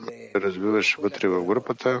длъжна да развиваш вътре в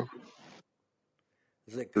групата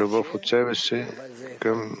любов от себе си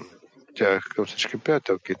към тях, към всички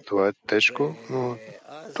приятелки. Това е тежко, но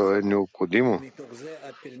то е необходимо.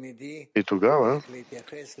 И тогава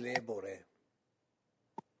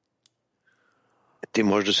ти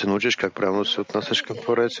можеш да се научиш как правилно се отнасяш към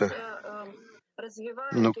Твореца.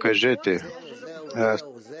 Но кажете, аз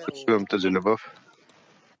чувам тази любов.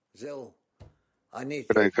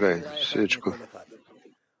 Край, всичко.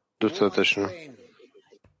 Достатъчно.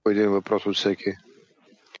 По един въпрос от всеки.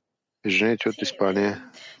 Жените от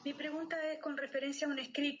Испания. Mi pregunta es con referencia a un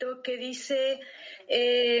escrito que dice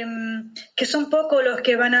que son pocos los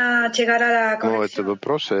que van a llegar a la conexión. Моят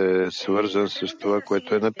въпрос е свързан с това,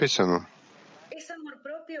 което е написано.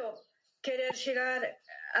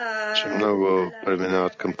 че много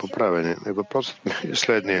преминават към поправяне. И въпросът ми е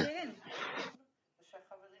следния.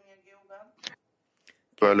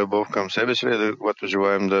 Това е любов към себе си ли, когато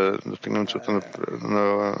желаем да достигнем целта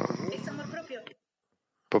на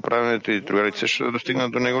поправянето и другарите също да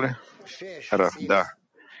достигнат до него ли? Раф, да.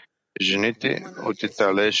 Жените от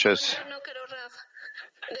Италия 6.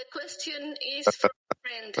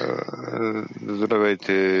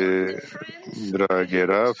 Здравейте, драги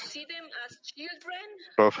Раф.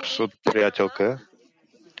 Професор, приятелка.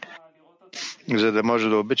 За да може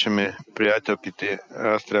да обичаме приятелките,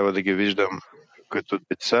 аз трябва да ги виждам като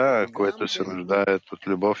деца, които се нуждаят от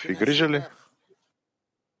любов и грижа ли?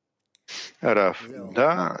 Раф,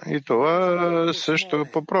 да, и това също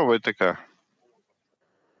попробвай така.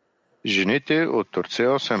 Жените от Турция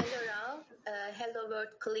 8.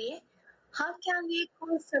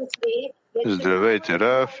 Здравейте,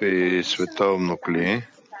 Раф и световно Кли.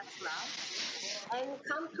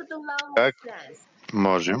 Как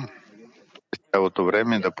можем цялото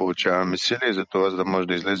време да получаваме сили, за това, за да може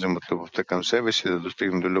да излезем от любовта към себе си, да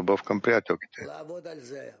достигнем до любов към приятелките?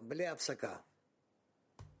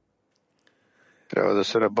 Трябва да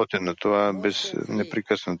се работи на това без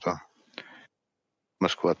непрекъснато.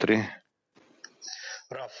 Москва 3.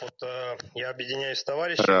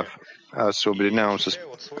 Раф, аз се обединявам с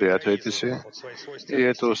приятелите си и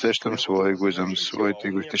ето усещам своя егоизъм, своите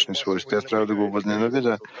егоистични свойства. Аз трябва да го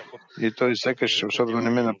възненавидя и той сякаш особено не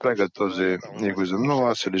ме напряга този егоизъм. Но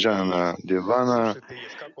аз се лежа на дивана,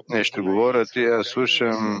 нещо говорят и аз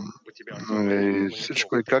слушам и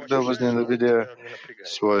всичко и как да възненавидя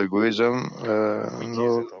своя егоизъм,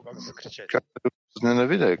 но как да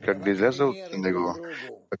възненавидя, как да изляза от него,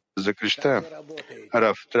 как да закрещя.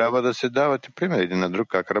 Раф, трябва да се давате пример един на друг,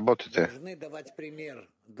 как работите.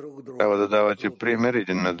 Трябва да давате пример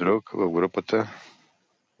един на друг в групата.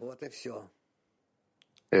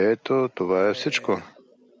 Ето, това е всичко.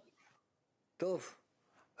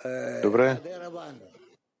 Добре.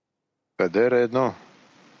 Кадера едно.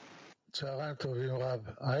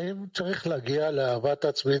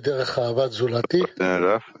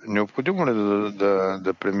 Раф, необходимо ли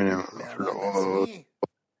да преминем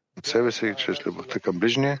в себе си чрез любовта към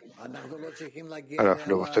ближния? Раф,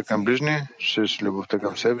 любовта към ближния, чрез любовта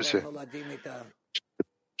към себе си.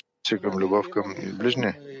 Към любов към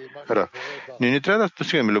ближния. Раф, ние не трябва да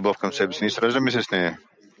постигаме любов към себе си, ние сраждаме се с нея.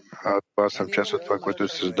 Аз съм част от това, което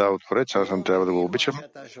се създава от Творец, аз съм трябва да го обичам.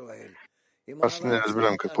 Аз не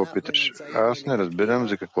разбирам какво питаш. Аз не разбирам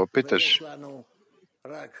за какво питаш.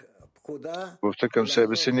 Любовта към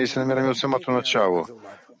себе си ние се намираме от самото начало.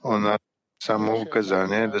 Она само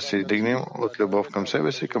указание да се издигнем от любов към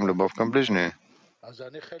себе си към любов към ближния.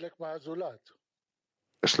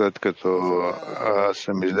 След като аз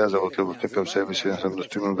съм излязъл от любовта към себе си, съм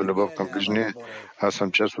достигнал до любов към ближния, аз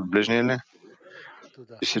съм част от ближния ли?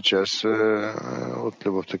 И си част от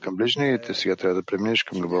любовта към ближния и ти сега трябва да преминеш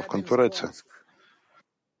към любов към Твореца.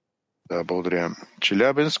 Да, благодаря.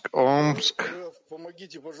 Челябинск, Омск.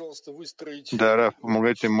 Да, Раф,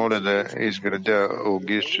 помогайте, моля, да изградя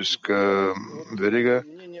логическа верига.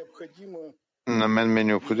 На мен ми е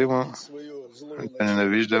необходимо да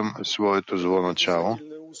ненавиждам своето зло начало.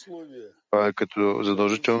 Това е като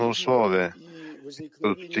задължително условие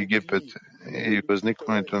от Египет и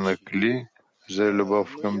възникването на Кли за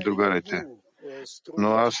любов към другарите.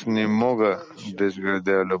 Но аз не мога да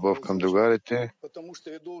изградя любов към другарите,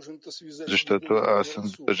 защото аз съм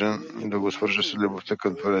дължен да го свържа с любовта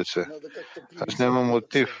към Твореца. Аз нямам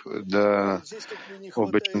мотив да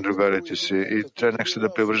обичам другарите си и тръгнах се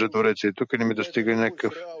да превържа Твореца. И тук не ми достига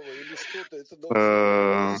някакъв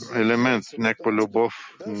елемент, някаква любов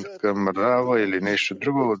към Рава или нещо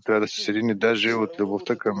друго. Трябва да се съедини даже от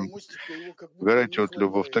любовта към другарите, от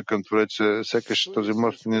любовта към Твореца. Сякаш този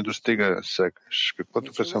мост не достига сякаш. Какво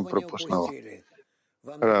тук съм пропуснал?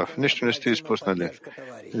 Раф, нищо не сте изпуснали.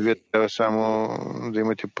 Вие трябва само да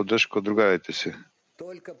имате поддръжка от другарите си.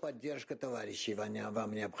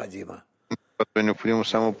 Е необходимо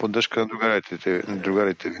само поддръжка на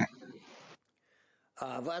другарите ви.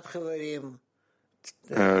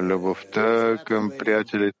 Любовта към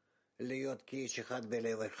приятелите,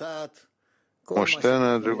 мощта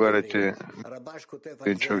на другарите,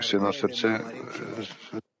 един човек с едно сърце,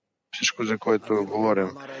 всичко, за което говорим.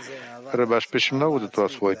 Рабаш пише много за това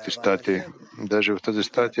в своите статии. Даже в тази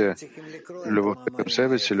статия любовта към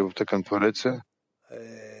себе си, любовта към Твореца.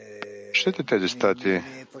 Четете тези статии.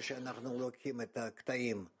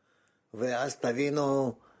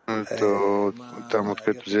 Там,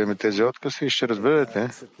 откъдето вземем тези откази, ще разберете,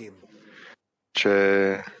 че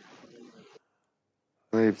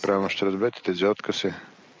и правилно ще разберете тези откази.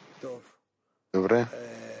 Добре.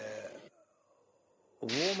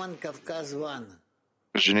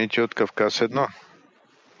 Жените от Кавказ 1.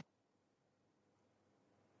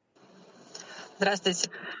 Здравствуйте.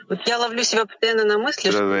 Вот я ловлю себя постоянно на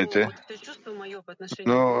мысли, что вот это чувство мое по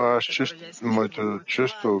отношению к моето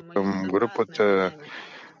чувство към групата,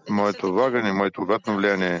 моето влагане, моето обратно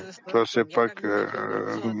влияние, това все пак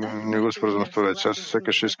не го свързвам с Творец. Аз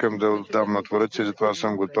сякаш искам да отдам на Творец и затова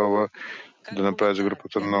съм готова да направя за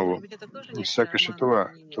групата много. И сякаш е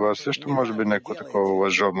това. Това също може би някакво такова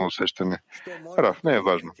лъжовно усещане. Раф, не е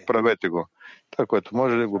важно. Правете го. Това, което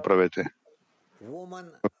може да го правете.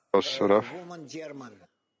 Въпрос, Раф.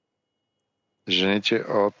 Жените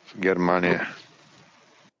от Германия.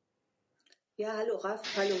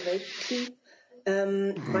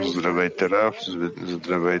 Здравейте, Раф.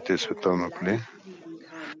 Здравейте, Световно Кли.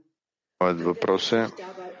 Моят въпрос е: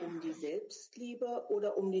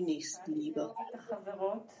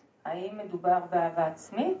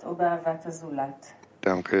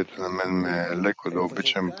 там, където на мен ме е леко да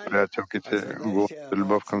обичам приятелките,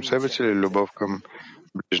 любов към себе си или любов към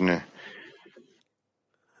ближния?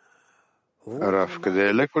 Раф, къде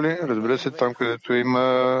е леко ли? Разбира се, там, където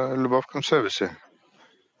има любов към себе си.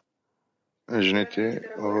 Жените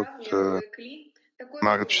от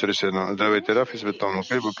Мага 41. Здравейте, Раф и Световно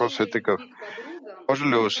Кли. Въпросът е такъв: може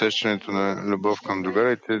ли усещането на любов към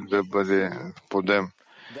другарите да бъде подем?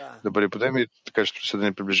 Да бъде подем и така, че се да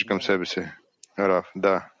ни приближи към себе си? Раф,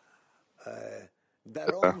 да.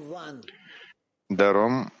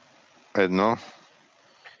 Даром 1.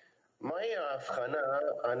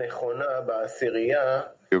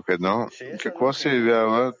 Юг 1. Какво се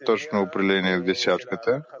явява точно определение в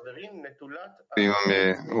десятката?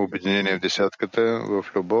 Имаме обединение в десятката в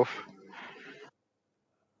любов.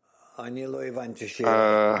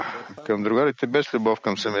 Към другарите без любов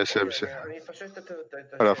към самия себе си.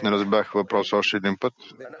 Раф, не разбрах въпроса още един път.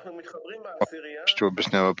 Ще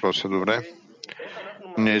обясня въпроса добре.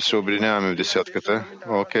 Ние се обединяваме в десятката.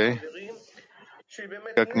 Окей.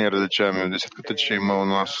 Как ние различаваме в десятката, че има у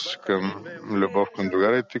нас към любов към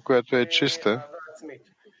другарите, която е чиста?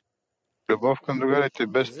 Любов към другарите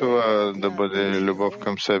без това да бъде любов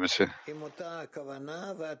към себе си.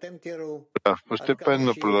 Да,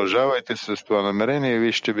 постепенно продължавайте с това намерение и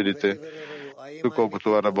вие ще видите доколко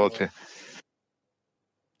това работи.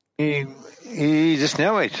 И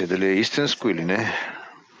изяснявайте дали е истинско или не.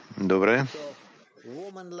 Добре.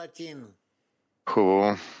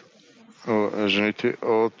 Хубаво. Жените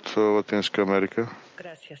от Латинска Америка.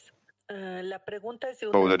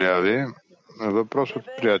 Благодаря ви. Въпрос от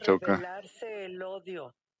приятелка.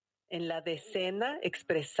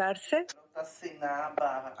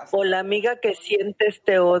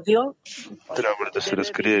 Трябва ли да се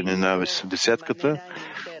разкрие ненавист в десятката,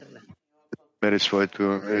 мери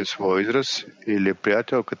своя израз, или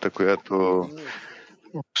приятелката, която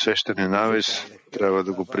усеща ненавист, трябва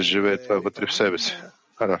да го преживее това вътре в себе си?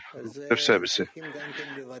 В себе си.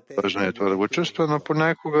 Важно е това да го чувства, но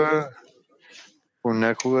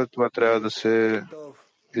понякога това трябва да се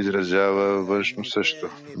изразява външно също.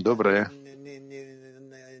 Добре.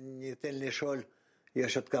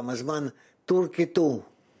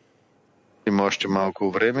 Има още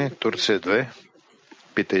малко време. Турция 2.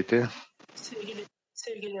 Питайте.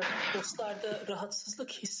 Sevgili dostlarda rahatsızlık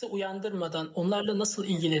hissi uyandırmadan onlarla nasıl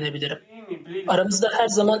ilgilenebilirim? Aramızda her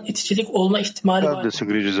zaman iticilik olma ihtimali var. Да се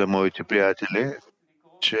грижи за моите приятели,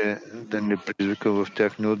 че да не предизвика в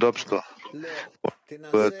тях неудобство.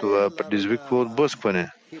 Това предизвиква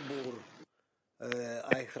отблъскване.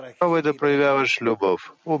 Пробвай да проявяваш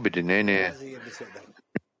любов, обединение,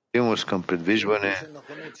 имус към предвижване,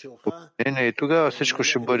 и тогава всичко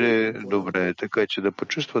ще бъде добре, така че да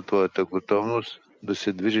почувства твоята готовност да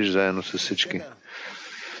се движиш заедно с всички.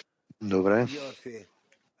 Добре.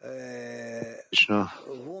 Лично.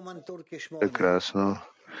 Прекрасно.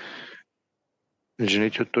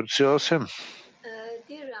 Жените от Турция 8.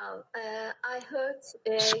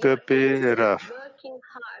 Скъпи Раф,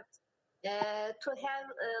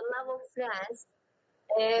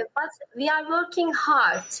 but we are working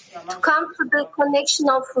hard to come to the connection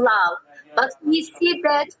of love. But we see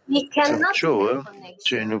that we cannot. Чува,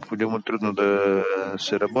 че е необходимо трудно да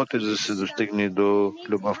се работи, за да се достигне до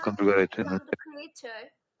любов към другарите.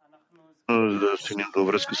 За да стигнем до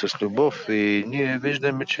връзка с любов и ние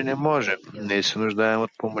виждаме, че не можем. Ние се нуждаем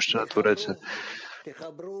от помощта на Твореца.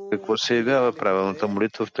 Какво се явява правилната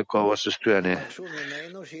молитва в такова състояние?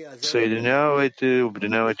 Съединявайте,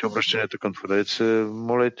 обединявайте обращението към Твореца,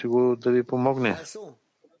 молете го да ви помогне.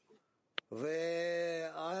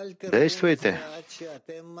 Действайте.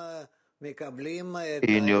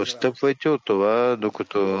 И не отстъпвайте от това,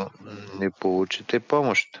 докато не получите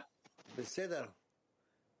помощ.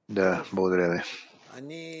 Да, благодаря ви.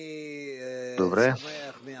 Добре.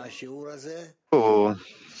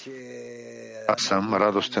 Аз съм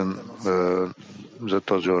радостен за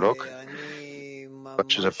този урок,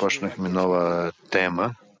 че започнахме нова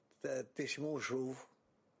тема.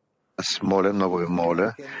 Аз моля, много ви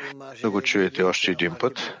моля, да го чуете още един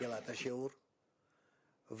път.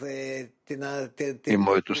 И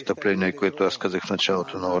моето встъпление, което аз казах в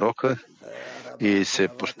началото на урока, и се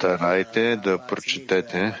постарайте да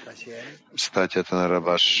прочетете статията на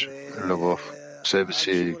Рабаш Любов в себе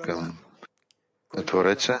си и към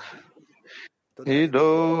Твореца. И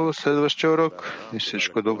до следващия урок. И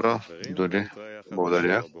всичко добро. Доли.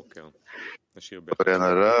 Благодаря. Благодаря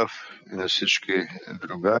на Рав и на всички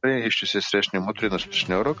другари. И ще се срещнем утре на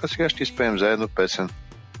следващия урок. А сега ще изпеем заедно песен.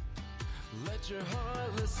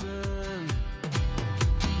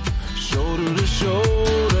 Shoulder to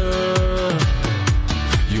shoulder,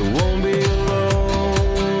 you won't be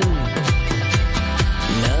alone.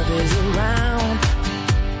 Love is around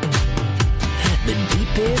the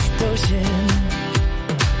deepest ocean.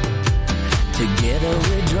 Together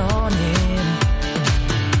we're drawn in.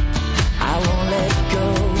 I won't let go.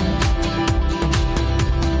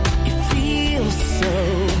 It feels so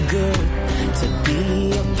good to be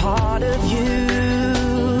a part of you.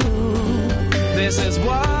 This is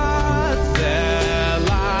what their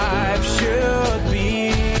life should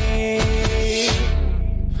be.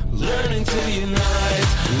 Learning to unite,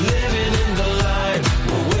 living in the light.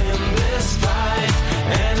 We'll win this fight,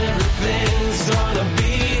 and everything's gonna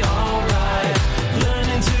be alright.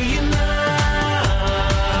 Learning to unite,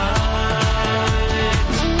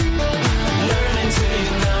 learning to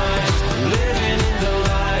unite, living in the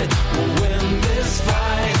light. We'll win this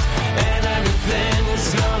fight, and everything's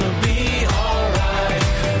gonna be alright.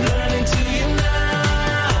 Learning to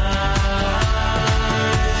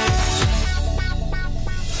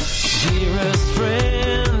dearest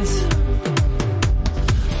friends,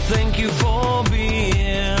 thank you for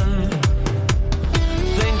being,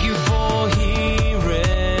 thank you for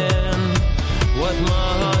hearing what my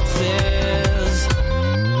heart says.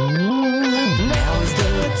 Now is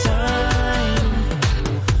the time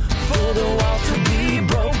for the wall to be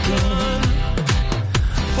broken,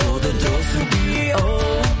 for the doors to be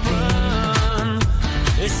open.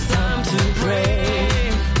 It's time to pray.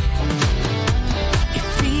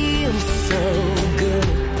 So good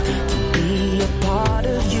to be a part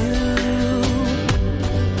of you.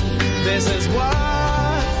 This is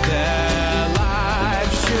what their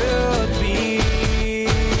life should be.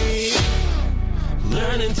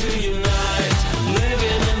 Learning to unite,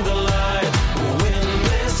 living in the light. We'll win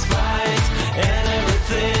this fight, and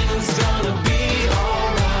everything's gonna be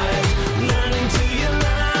alright. Learning to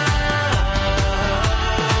unite,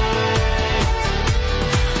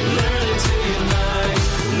 learning to unite,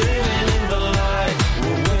 living in the light.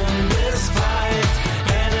 We'll win this fight,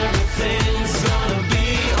 and everything's gonna be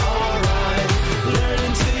alright.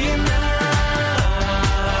 Learning to unite.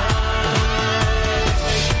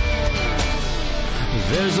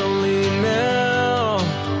 There's only now,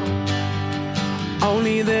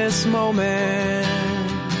 only this moment,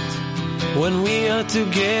 when we are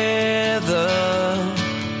together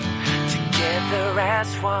as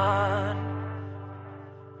one.